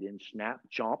 and he didn't snap,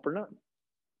 chomp or nothing.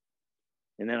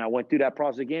 And then I went through that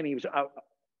process again. He was out.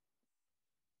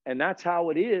 And that's how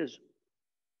it is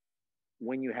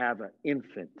when you have an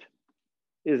infant,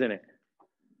 isn't it?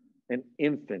 An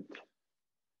infant.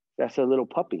 That's a little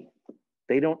puppy.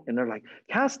 And they're like,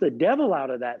 cast the devil out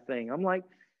of that thing. I'm like,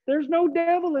 there's no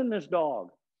devil in this dog.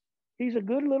 He's a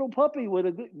good little puppy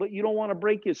but you don't want to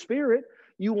break his spirit.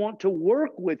 You want to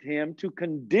work with him to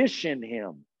condition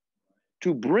him,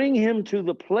 to bring him to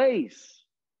the place.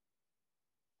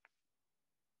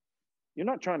 You're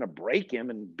not trying to break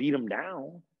him and beat him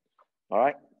down. All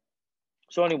right.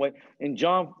 So anyway, in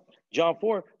John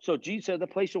 4, so Jesus said the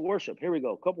place of worship. Here we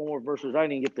go. A couple more verses. I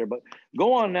didn't get there, but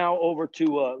go on now over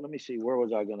to, let me see, where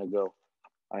was I going to go?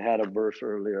 I had a verse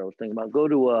earlier I was thinking about. Go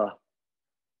to,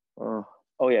 go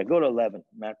to 11.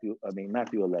 Matthew 11. Yeah,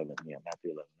 Matthew 11.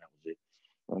 That was it.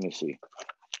 Let me see.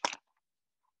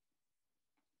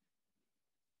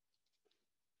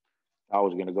 I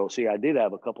was going to go. See, I did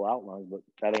have a couple outlines, but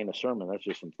that ain't a sermon. That's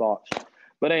just some thoughts.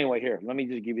 But anyway, here, let me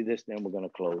just give you this, then we're going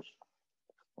to close.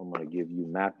 I'm going to give you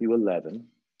Matthew 11.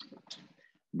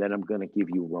 Then I'm going to give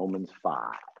you Romans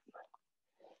 5.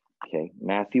 Okay,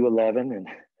 Matthew 11, and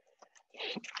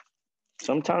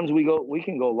sometimes we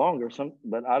can go longer.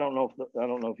 But I don't know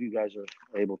if you guys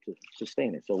are able to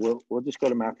sustain it. So we'll just go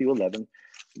to Matthew 11,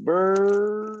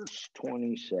 verse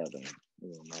 27.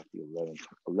 Matthew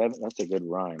 11. That's a good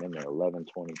rhyme, isn't it?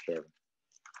 11:27.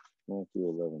 Matthew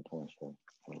 11:27.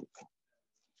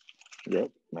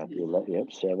 Yep, Matthew 11. Yep,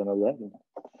 7:11.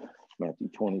 Matthew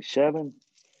 27.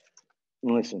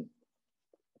 Listen,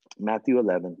 Matthew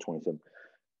 11:27.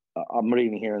 I'm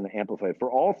reading here in the Amplified.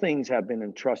 For all things have been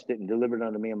entrusted and delivered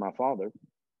unto me and my Father,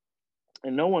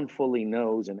 and no one fully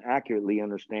knows and accurately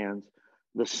understands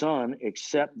the Son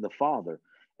except the Father,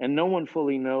 and no one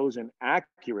fully knows and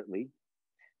accurately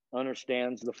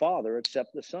understands the Father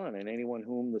except the Son, and anyone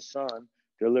whom the Son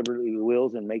deliberately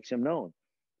wills and makes him known.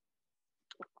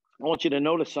 I want you to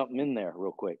notice something in there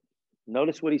real quick.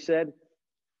 Notice what he said.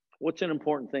 What's an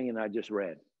important thing that I just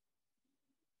read?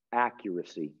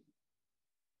 Accuracy.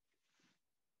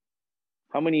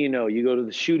 How many of you know you go to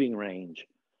the shooting range,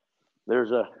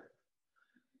 there's a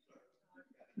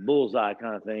bullseye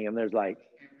kind of thing, and there's like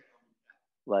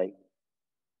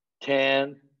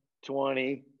 10,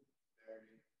 20,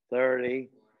 30,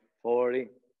 40,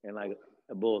 and like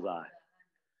a bullseye,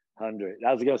 100.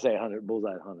 I was going to say 100,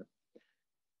 bullseye 100.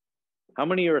 How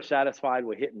many of you are satisfied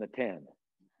with hitting the 10?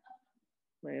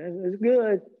 Man, it's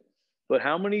good. But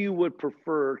how many of you would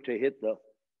prefer to hit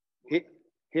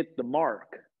the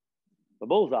mark? The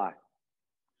bullseye.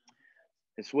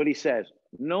 It's what he says.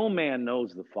 No man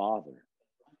knows the Father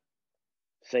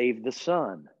save the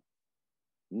Son.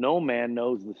 No man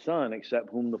knows the Son except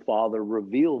whom the Father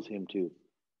reveals him to.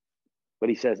 But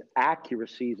he says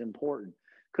accuracy is important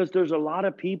because there's a lot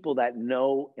of people that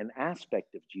know an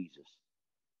aspect of Jesus.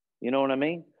 You know what I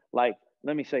mean? Like,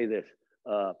 let me say this.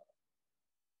 I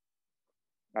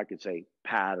could say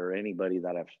Pat or anybody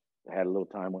that I've had a little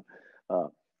time with.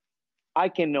 I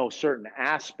can know certain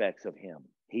aspects of him.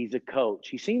 He's a coach.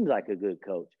 He seems like a good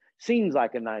coach. Seems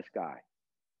like a nice guy.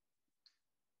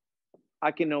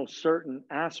 I can know certain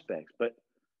aspects, but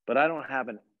I don't have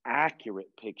an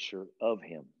accurate picture of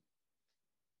him.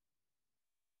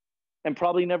 And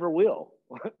probably never will,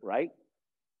 right?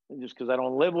 Just because I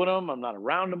don't live with him, I'm not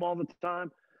around him all the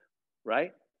time,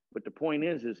 right? But the point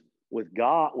is with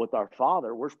God, with our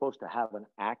Father, we're supposed to have an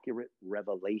accurate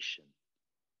revelation.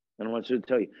 And I want you to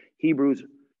tell you, Hebrews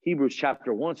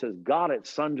chapter 1 says, God at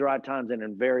sundry times and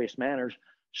in various manners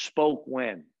spoke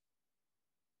when?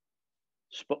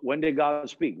 When did God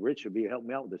speak? Richard, help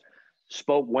me out with this.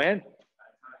 Spoke when?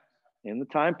 In the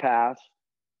time past.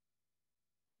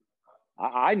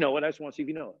 I know it. I just want to see if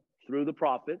you know it. Through the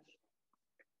prophets.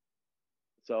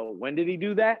 So when did he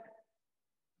do that?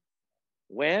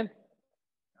 When?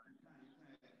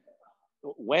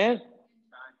 When?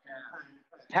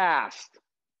 Past.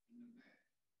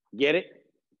 Get it?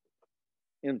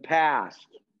 In past.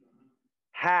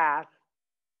 Hath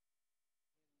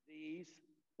these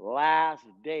last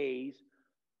days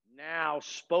now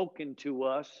spoken to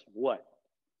us what?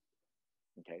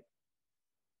 Okay.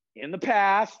 In the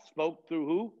past, spoke through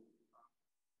who?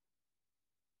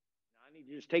 Now I need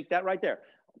you to just take that right there.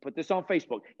 I'll put this on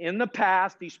Facebook. In the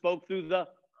past, he spoke through the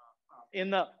in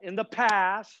the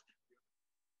past.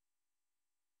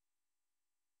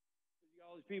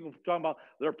 All these people talking about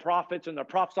their prophets and their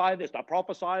prophesy this, they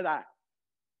prophesy that.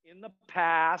 In the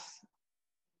past,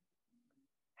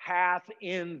 hath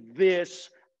in this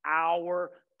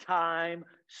hour, time,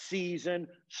 season,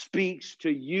 speaks to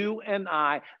you and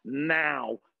I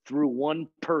now through one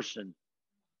person,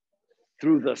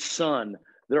 through the Son.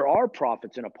 There are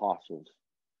prophets and apostles,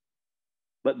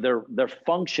 but their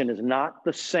function is not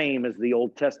the same as the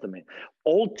Old Testament.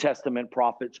 Old Testament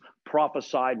prophets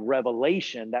prophesied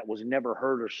revelation that was never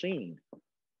heard or seen.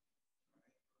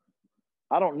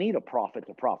 I don't need a prophet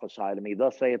to prophesy to me.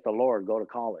 Thus saith the Lord, go to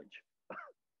college.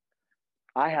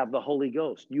 I have the Holy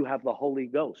Ghost. You have the Holy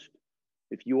Ghost.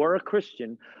 If you are a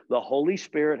Christian, the Holy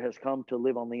Spirit has come to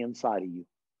live on the inside of you.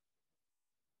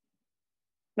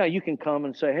 Now, you can come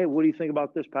and say, hey, what do you think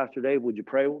about this, Pastor Dave? Would you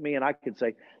pray with me? And I could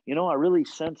say, I really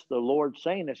sense the Lord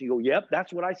saying this. You go, yep,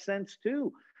 that's what I sense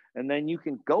too. And then you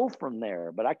can go from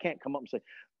there. But I can't come up and say,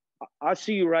 I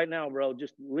see you right now, bro.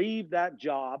 Just leave that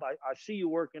job. I see you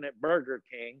working at Burger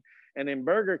King. And in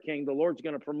Burger King, the Lord's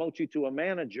going to promote you to a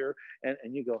manager. And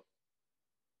you go,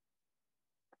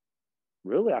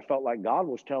 really? I felt like God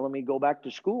was telling me go back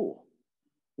to school.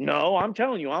 No, I'm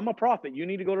telling you, I'm a prophet. You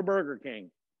need to go to Burger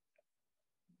King.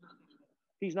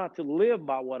 He's not to live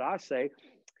by what I say.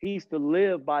 He's to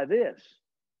live by this.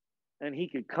 And he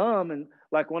could come, and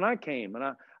like when I came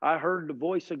and I heard the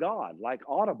voice of God, like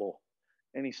audible.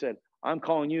 And he said, I'm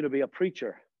calling you to be a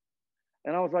preacher.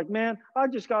 And I was like, man, I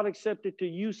just got accepted to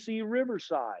UC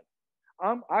Riverside.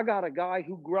 I got a guy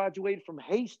who graduated from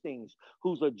Hastings,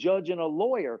 who's a judge and a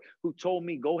lawyer, who told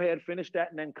me, go ahead, finish that,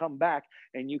 and then come back,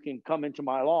 and you can come into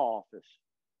my law office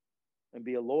and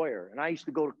be a lawyer. And I used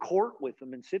to go to court with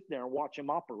him and sit there and watch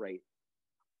him operate.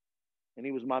 And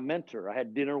he was my mentor. I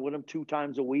had dinner with him 2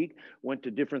 times a week, went to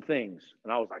different things.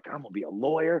 And I was like, I'm going to be a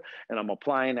lawyer, and I'm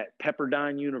applying at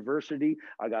Pepperdine University.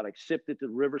 I got accepted to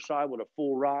Riverside with a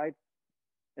full ride.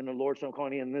 And the Lord started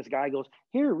calling me, and this guy goes,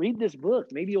 here, read this book.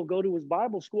 Maybe you'll go to his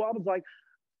Bible school. I was like,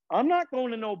 I'm not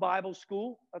going to no Bible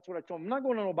school. That's what I told him. I'm not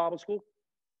going to no Bible school.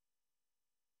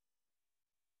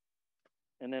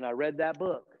 And then I read that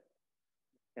book,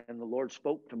 and the Lord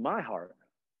spoke to my heart.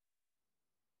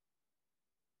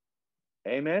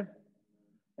 Amen.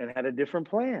 And had a different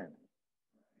plan.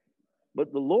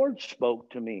 But the Lord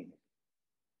spoke to me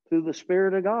through the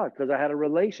Spirit of God, because I had a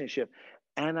relationship,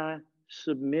 and I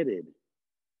submitted.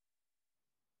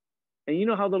 And you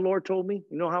know how the Lord told me?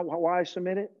 You know why I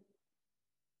submitted?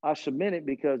 I submitted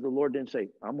because the Lord didn't say,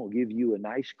 I'm going to give you a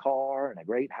nice car and a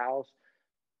great house.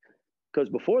 Because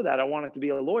before that, I wanted to be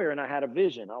a lawyer, and I had a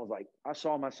vision. I was like, I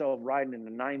saw myself riding in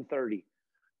the 930,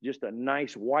 just a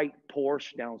nice white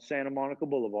Porsche down Santa Monica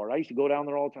Boulevard. I used to go down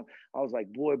there all the time. I was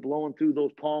like, boy, blowing through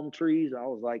those palm trees. I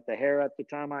was like, the hair at the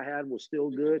time I had was still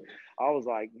good. I was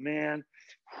like, man,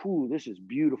 whew, this is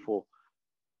beautiful.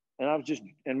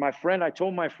 And my friend, I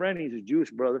told my friend, he's a Jewish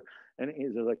brother, and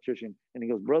he's an electrician. And he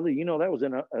goes, brother, you know, that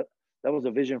was a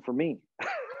vision for me.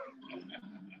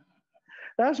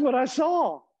 That's what I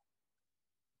saw.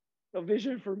 A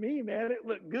vision for me, man. It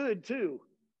looked good too.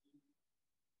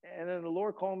 And then the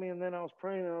Lord called me, and then I was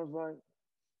praying, and I was like,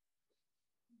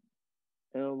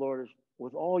 and the Lord is,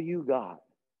 with all you got,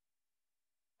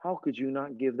 how could you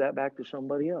not give that back to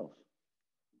somebody else?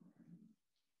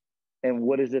 And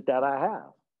what is it that I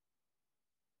have?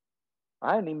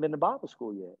 I hadn't even been to Bible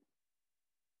school yet.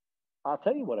 I'll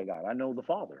tell you what I got. I know the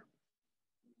Father.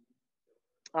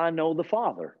 I know the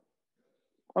Father.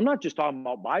 I'm not just talking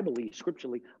about Bible-y,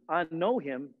 scripturally. I know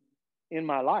him in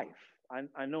my life.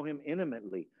 I know him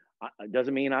intimately. It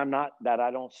doesn't mean that I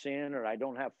don't sin or I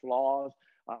don't have flaws.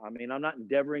 I mean, I'm not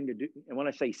endeavoring to do, and when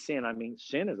I say sin, I mean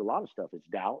sin is a lot of stuff. It's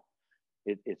doubt.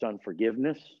 It's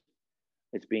unforgiveness.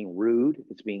 It's being rude.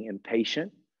 It's being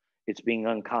impatient. It's being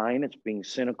unkind. It's being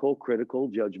cynical, critical,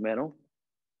 judgmental.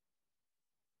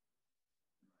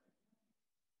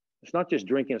 It's not just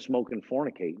drinking, smoking,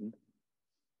 fornicating.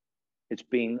 It's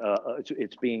being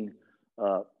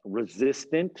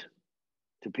resistant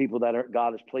to people that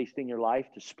God has placed in your life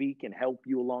to speak and help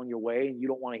you along your way, and you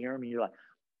don't want to hear them, and you're like,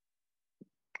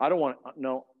 I don't want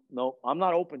to, no, I'm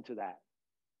not open to that.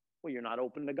 Well, you're not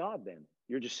open to God then.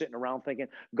 You're just sitting around thinking,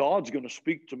 God's going to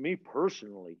speak to me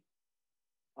personally.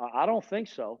 I don't think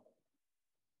so.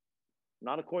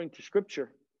 Not according to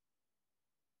Scripture.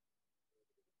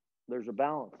 There's a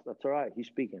balance. That's all right. He's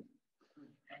speaking.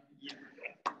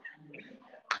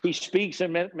 He speaks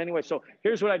in many ways. So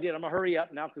here's what I did. I'm going to hurry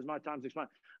up now because my time's expiring.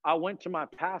 I went to my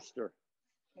pastor.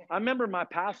 I remember my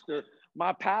pastor,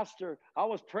 I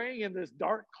was praying in this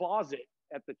dark closet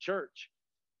at the church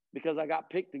because I got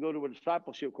picked to go to a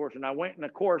discipleship course. And I went in a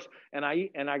course, and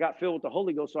I got filled with the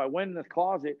Holy Ghost. So I went in the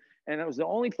closet, and it was the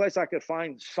only place I could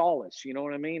find solace, you know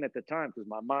what I mean, at the time, because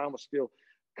my mind was still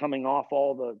coming off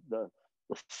all the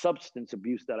substance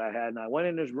abuse that I had. And I went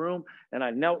in this room, and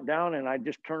I knelt down, and I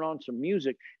just turned on some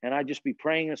music, and I just be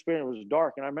praying in the Spirit. It was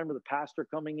dark. And I remember the pastor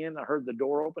coming in. I heard the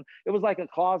door open. It was like a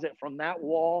closet from that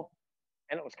wall,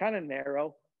 and it was kind of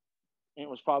narrow, and it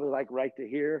was probably like right to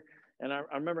here. And I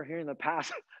remember hearing the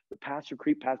pastor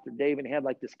creep, Pastor Dave, and he had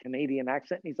like this Canadian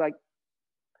accent. And he's like,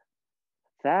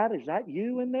 Thad, is that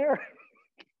you in there?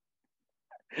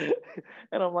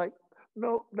 And I'm like,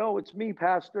 no, it's me,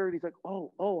 Pastor. And he's like,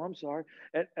 oh, I'm sorry.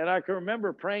 And I can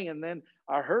remember praying, and then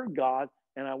I heard God,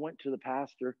 and I went to the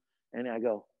pastor, and I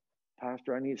go,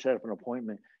 Pastor, I need to set up an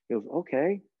appointment. He goes,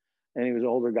 okay. And he was an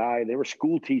older guy. They were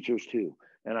school teachers too.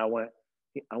 And I went,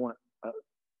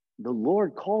 the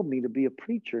Lord called me to be a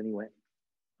preacher. And he went,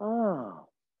 oh.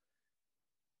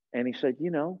 And he said,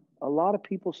 a lot of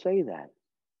people say that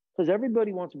because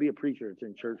everybody wants to be a preacher. It's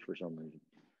in church for some reason.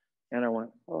 And I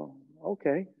went, oh,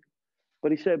 okay.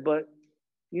 But he said, but,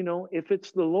 if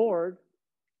it's the Lord,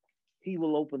 he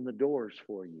will open the doors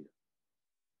for you.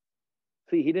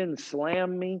 See, he didn't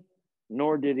slam me,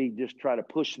 nor did he just try to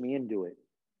push me into it.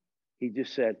 He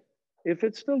just said, if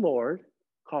it's the Lord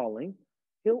calling,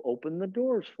 he'll open the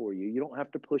doors for you. You don't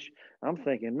have to push. I'm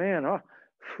thinking, man,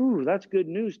 Whew, that's good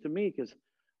news to me, because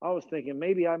I was thinking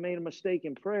maybe I made a mistake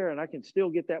in prayer and I can still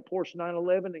get that Porsche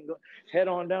 911 and go head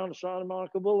on down to Santa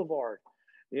Monica Boulevard,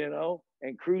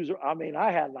 and cruise. I mean,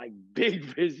 I had like big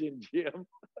vision, Jim.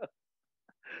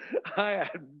 I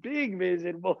had big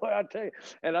vision, boy. I tell you,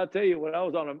 and I tell you when I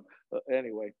was on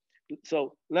anyway.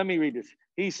 So let me read this.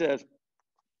 He says,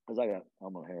 because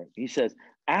I'm gonna hear it. He says,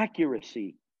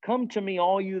 accuracy. Come to me,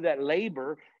 all you that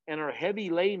labor and are heavy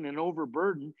laden and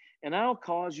overburdened, and I'll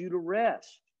cause you to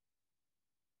rest.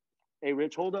 Hey,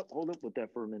 Rich, hold up with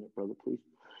that for a minute, brother, please.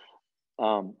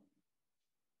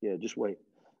 Yeah, just wait.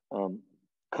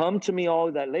 Come to me,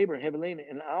 all that labor and heavy laden,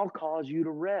 and I'll cause you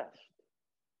to rest.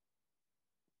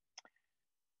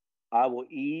 I will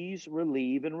ease,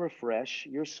 relieve, and refresh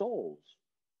your souls.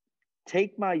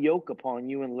 Take my yoke upon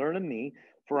you and learn of me,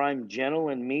 for I'm gentle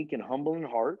and meek and humble in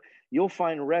heart. You'll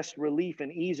find rest, relief,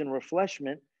 and ease and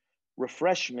refreshment,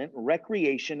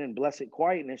 recreation, and blessed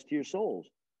quietness to your souls.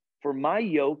 For my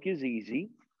yoke is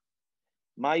easy.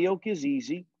 My yoke is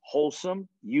easy, wholesome,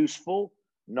 useful,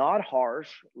 not harsh.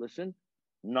 Listen,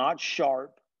 not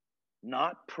sharp,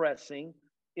 not pressing.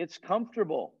 It's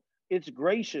comfortable. It's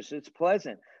gracious. It's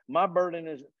pleasant. My burden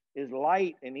is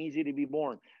light and easy to be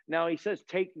borne. Now he says,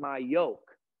 take my yoke.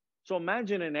 So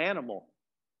imagine an animal.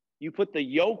 You put the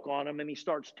yoke on him and he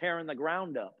starts tearing the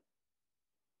ground up.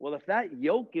 Well, if that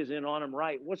yoke isn't on him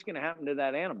right, what's going to happen to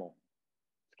that animal?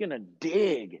 It's going to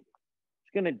dig.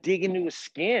 It's going to dig into his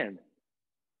skin.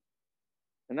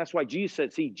 And that's why Jesus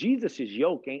said, see, Jesus'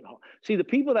 yoke ain't hard. See, the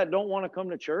people that don't want to come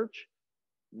to church,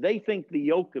 they think the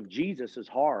yoke of Jesus is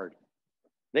hard.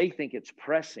 They think it's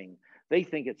pressing. They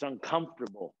think it's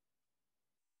uncomfortable.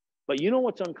 But you know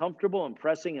what's uncomfortable and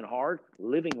pressing and hard?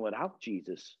 Living without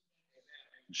Jesus.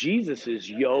 Jesus's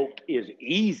yoke is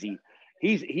easy.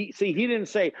 He didn't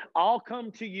say, I'll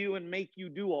come to you and make you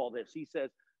do all this. He says,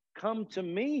 come to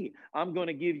me. I'm going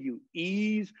to give you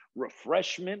ease,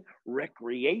 refreshment,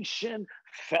 recreation,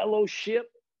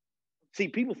 fellowship. See,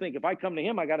 people think if I come to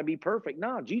him, I got to be perfect.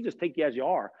 No, Jesus, take you as you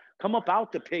are. Come up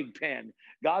out the pig pen.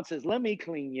 God says, let me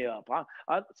clean you up.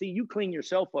 I see, you clean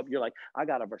yourself up. You're like, I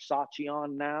got a Versace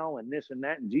on now and this and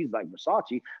that. And Jesus like,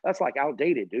 Versace? That's like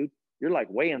outdated, dude. You're like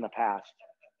way in the past.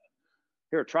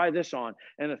 Here, try this on.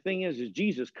 And the thing is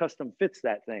Jesus custom fits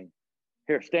that thing.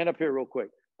 Here, stand up here real quick.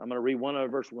 I'm going to read one other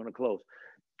verse. We're going to close.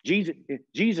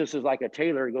 Jesus is like a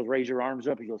tailor. He goes, raise your arms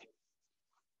up. He goes,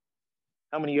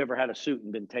 how many of you ever had a suit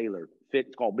and been tailored?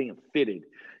 It's called being fitted.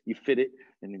 You fit it,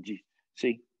 and then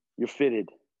see, you're fitted.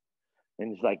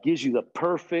 And it's like, gives you the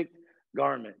perfect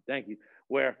garment. Thank you.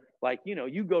 Where, like,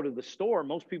 you go to the store,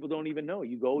 most people don't even know.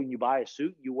 You go and you buy a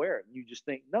suit, and you wear it. And you just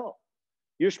think, no.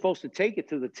 You're supposed to take it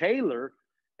to the tailor,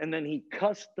 and then he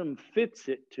custom fits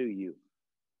it to you.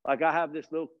 Like I have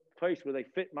this little place where they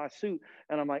fit my suit,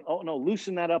 and I'm like, oh, no,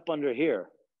 loosen that up under here.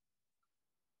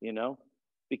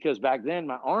 Because back then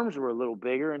my arms were a little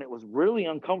bigger and it was really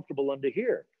uncomfortable under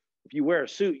here. If you wear a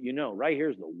suit, right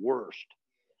here's the worst.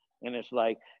 And it's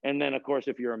like, and then of course,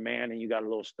 if you're a man and you got a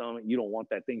little stomach, you don't want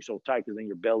that thing so tight because then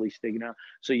your belly's sticking out.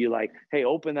 So you're like, hey,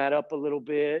 open that up a little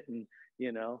bit. And,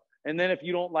 and then if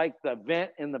you don't like the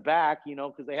vent in the back,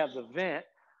 because they have the vent,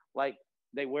 like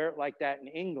they wear it like that in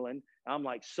England. I'm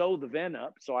like, sew the vent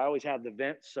up. So I always have the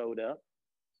vent sewed up.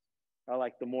 I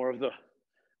like the more of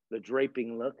the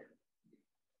draping look.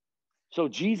 So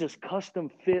Jesus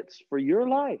custom fits for your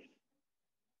life.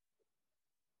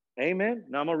 Amen.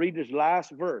 Now I'm going to read this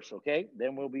last verse, okay?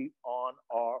 Then we'll be on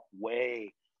our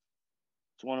way.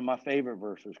 It's one of my favorite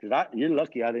verses because you're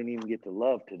lucky I didn't even get to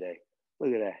love today.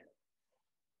 Look at that.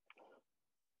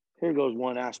 Here goes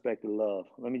one aspect of love.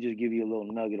 Let me just give you a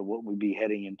little nugget of what we'll be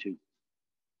heading into.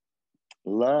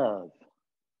 Love.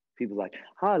 People are like,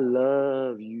 I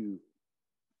love you.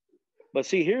 But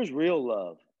see, here's real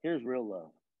love. Here's real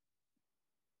love.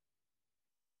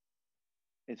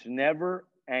 It's never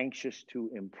anxious to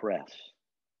impress.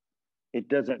 It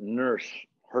doesn't nurse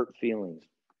hurt feelings.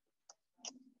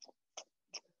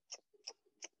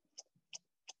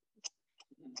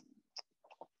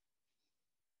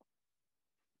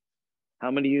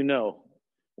 How many of you know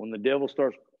when the devil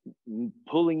starts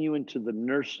pulling you into the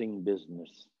nursing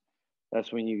business,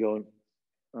 that's when you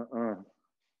go,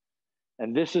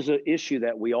 And this is an issue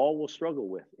that we all will struggle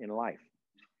with in life.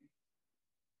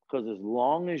 Because as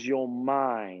long as your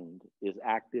mind is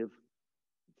active,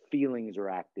 feelings are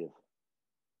active.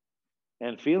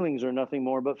 And feelings are nothing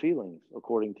more but feelings,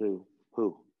 according to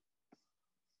who?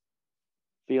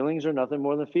 Feelings are nothing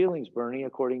more than feelings, Bernie,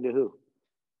 according to who?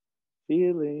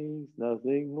 Feelings,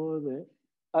 nothing more than...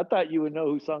 I thought you would know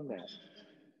who sung that.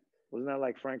 Wasn't that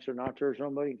like Frank Sinatra or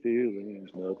somebody? Feelings,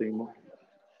 nothing more.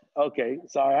 Okay,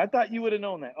 sorry. I thought you would have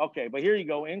known that. Okay, but here you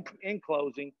go. In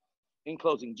closing,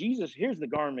 Jesus, here's the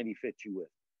garment he fits you with.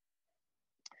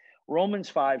 Romans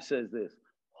 5 says this: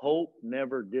 hope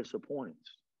never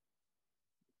disappoints.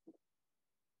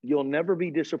 You'll never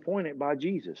be disappointed by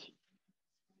Jesus.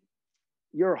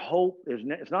 Your hope is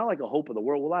it's not like a hope of the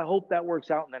world. Well, I hope that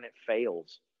works out and then it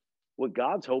fails. With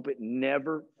God's hope, it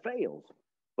never fails.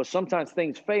 But sometimes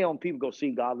things fail and people go,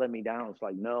 see, God let me down. It's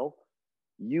like, no,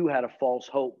 you had a false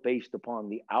hope based upon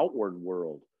the outward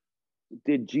world.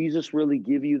 Did Jesus really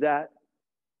give you that?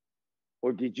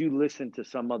 Or did you listen to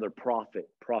some other prophet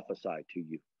prophesy to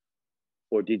you?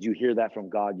 Or did you hear that from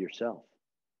God yourself?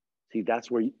 See,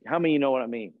 that's where, how many of you know what I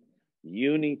mean?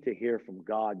 You need to hear from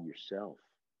God yourself.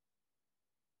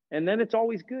 And then it's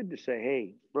always good to say,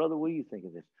 hey, brother, what do you think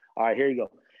of this? All right, here you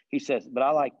go. He says, but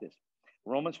I like this.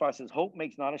 Romans 5 says, hope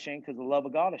makes not ashamed because the love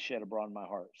of God is shed abroad in my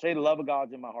heart. Say, the love of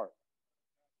God's in my heart.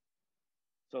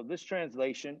 So this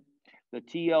translation, the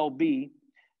TLB,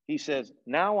 he says,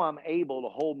 now I'm able to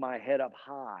hold my head up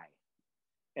high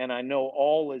and I know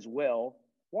all is well.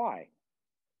 Why?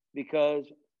 Because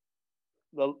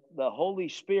the Holy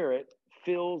Spirit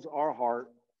fills our heart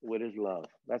with his love.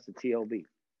 That's the TLB.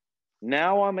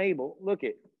 Now I'm able, look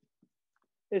it.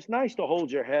 It's nice to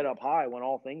hold your head up high when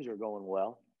all things are going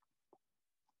well.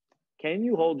 Can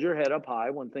you hold your head up high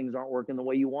when things aren't working the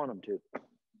way you want them to?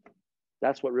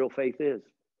 That's what real faith is.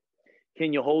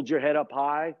 Can you hold your head up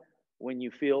high when you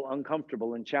feel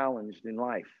uncomfortable and challenged in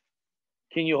life?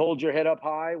 Can you hold your head up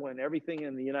high when everything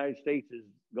in the United States is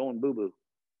going boo-boo?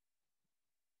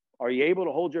 Are you able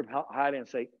to hold your head and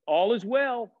say, all is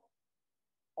well?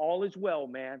 All is well,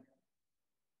 man.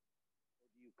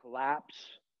 Do you collapse?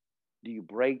 Do you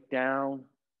break down?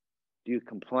 Do you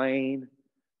complain?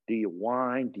 Do you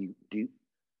whine? Do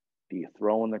you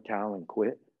throw in the towel and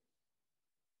quit?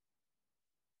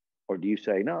 Or do you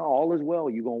say, no, all is well.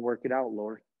 You're going to work it out,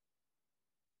 Lord.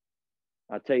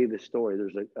 I'll tell you this story.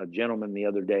 There's a gentleman the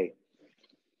other day,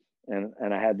 and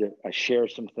I share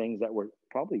some things that were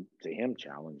probably to him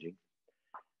challenging.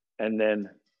 And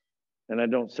I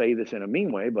don't say this in a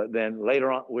mean way, but then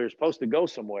later on, we were supposed to go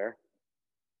somewhere,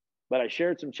 but I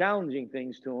shared some challenging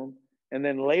things to him. And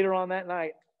then later on that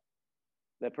night,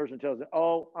 that person tells me,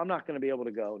 oh, I'm not going to be able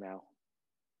to go now.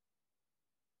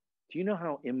 Do you know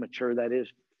how immature that is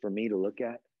for me to look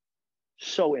at?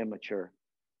 So immature.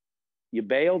 You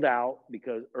bailed out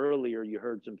because earlier you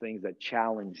heard some things that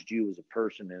challenged you as a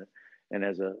person and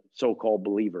as a so-called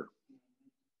believer.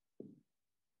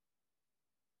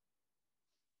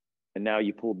 And now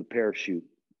you pulled the parachute,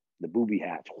 the booby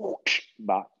hats.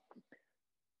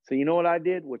 So you know what I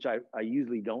did, which I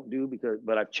usually don't do,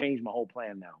 but I've changed my whole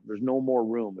plan now. There's no more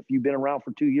room. If you've been around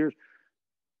for 2 years,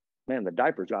 man, the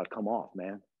diapers got to come off,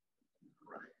 man.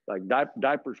 Like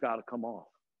diapers got to come off.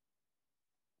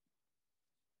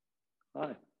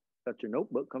 Hi, got your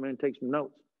notebook. Come in and take some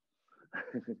notes.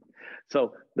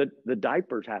 So the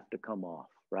diapers have to come off,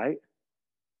 right?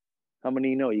 How many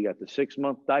of you know you got the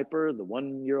 6-month diaper, the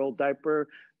 1-year-old diaper?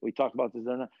 We talked about this.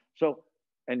 So,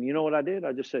 and you know what I did?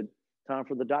 I just said, time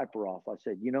for the diaper off. I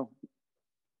said,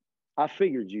 I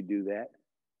figured you'd do that.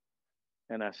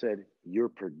 And I said, you're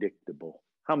predictable.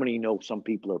 How many of you know some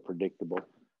people are predictable?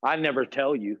 I never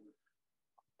tell you.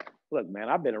 Look, man,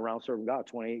 I've been around serving God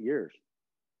 28 years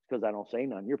because I don't say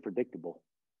none. You're predictable.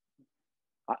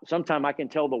 Sometimes I can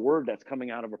tell the word that's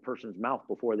coming out of a person's mouth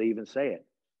before they even say it.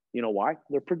 You know why?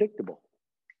 They're predictable.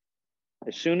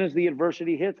 As soon as the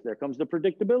adversity hits, there comes the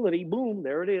predictability. Boom,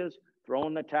 there it is. Throw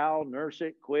in the towel, nurse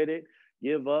it, quit it,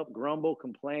 give up, grumble,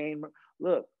 complain.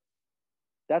 Look,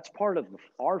 that's part of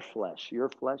our flesh, your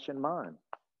flesh and mine.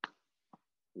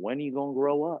 When are you going to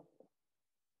grow up?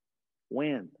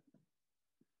 When?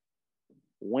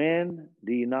 When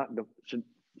do you not?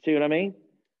 See what I mean?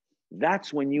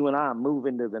 That's when you and I move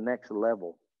into the next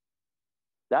level.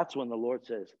 That's when the Lord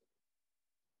says,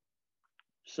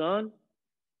 son,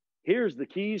 here's the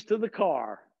keys to the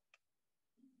car.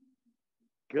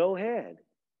 Go ahead.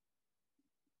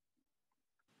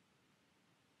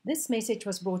 This message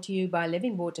was brought to you by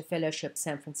Living Water Fellowship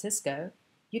San Francisco.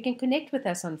 You can connect with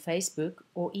us on Facebook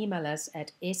or email us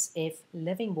at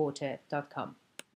sflivingwater.com.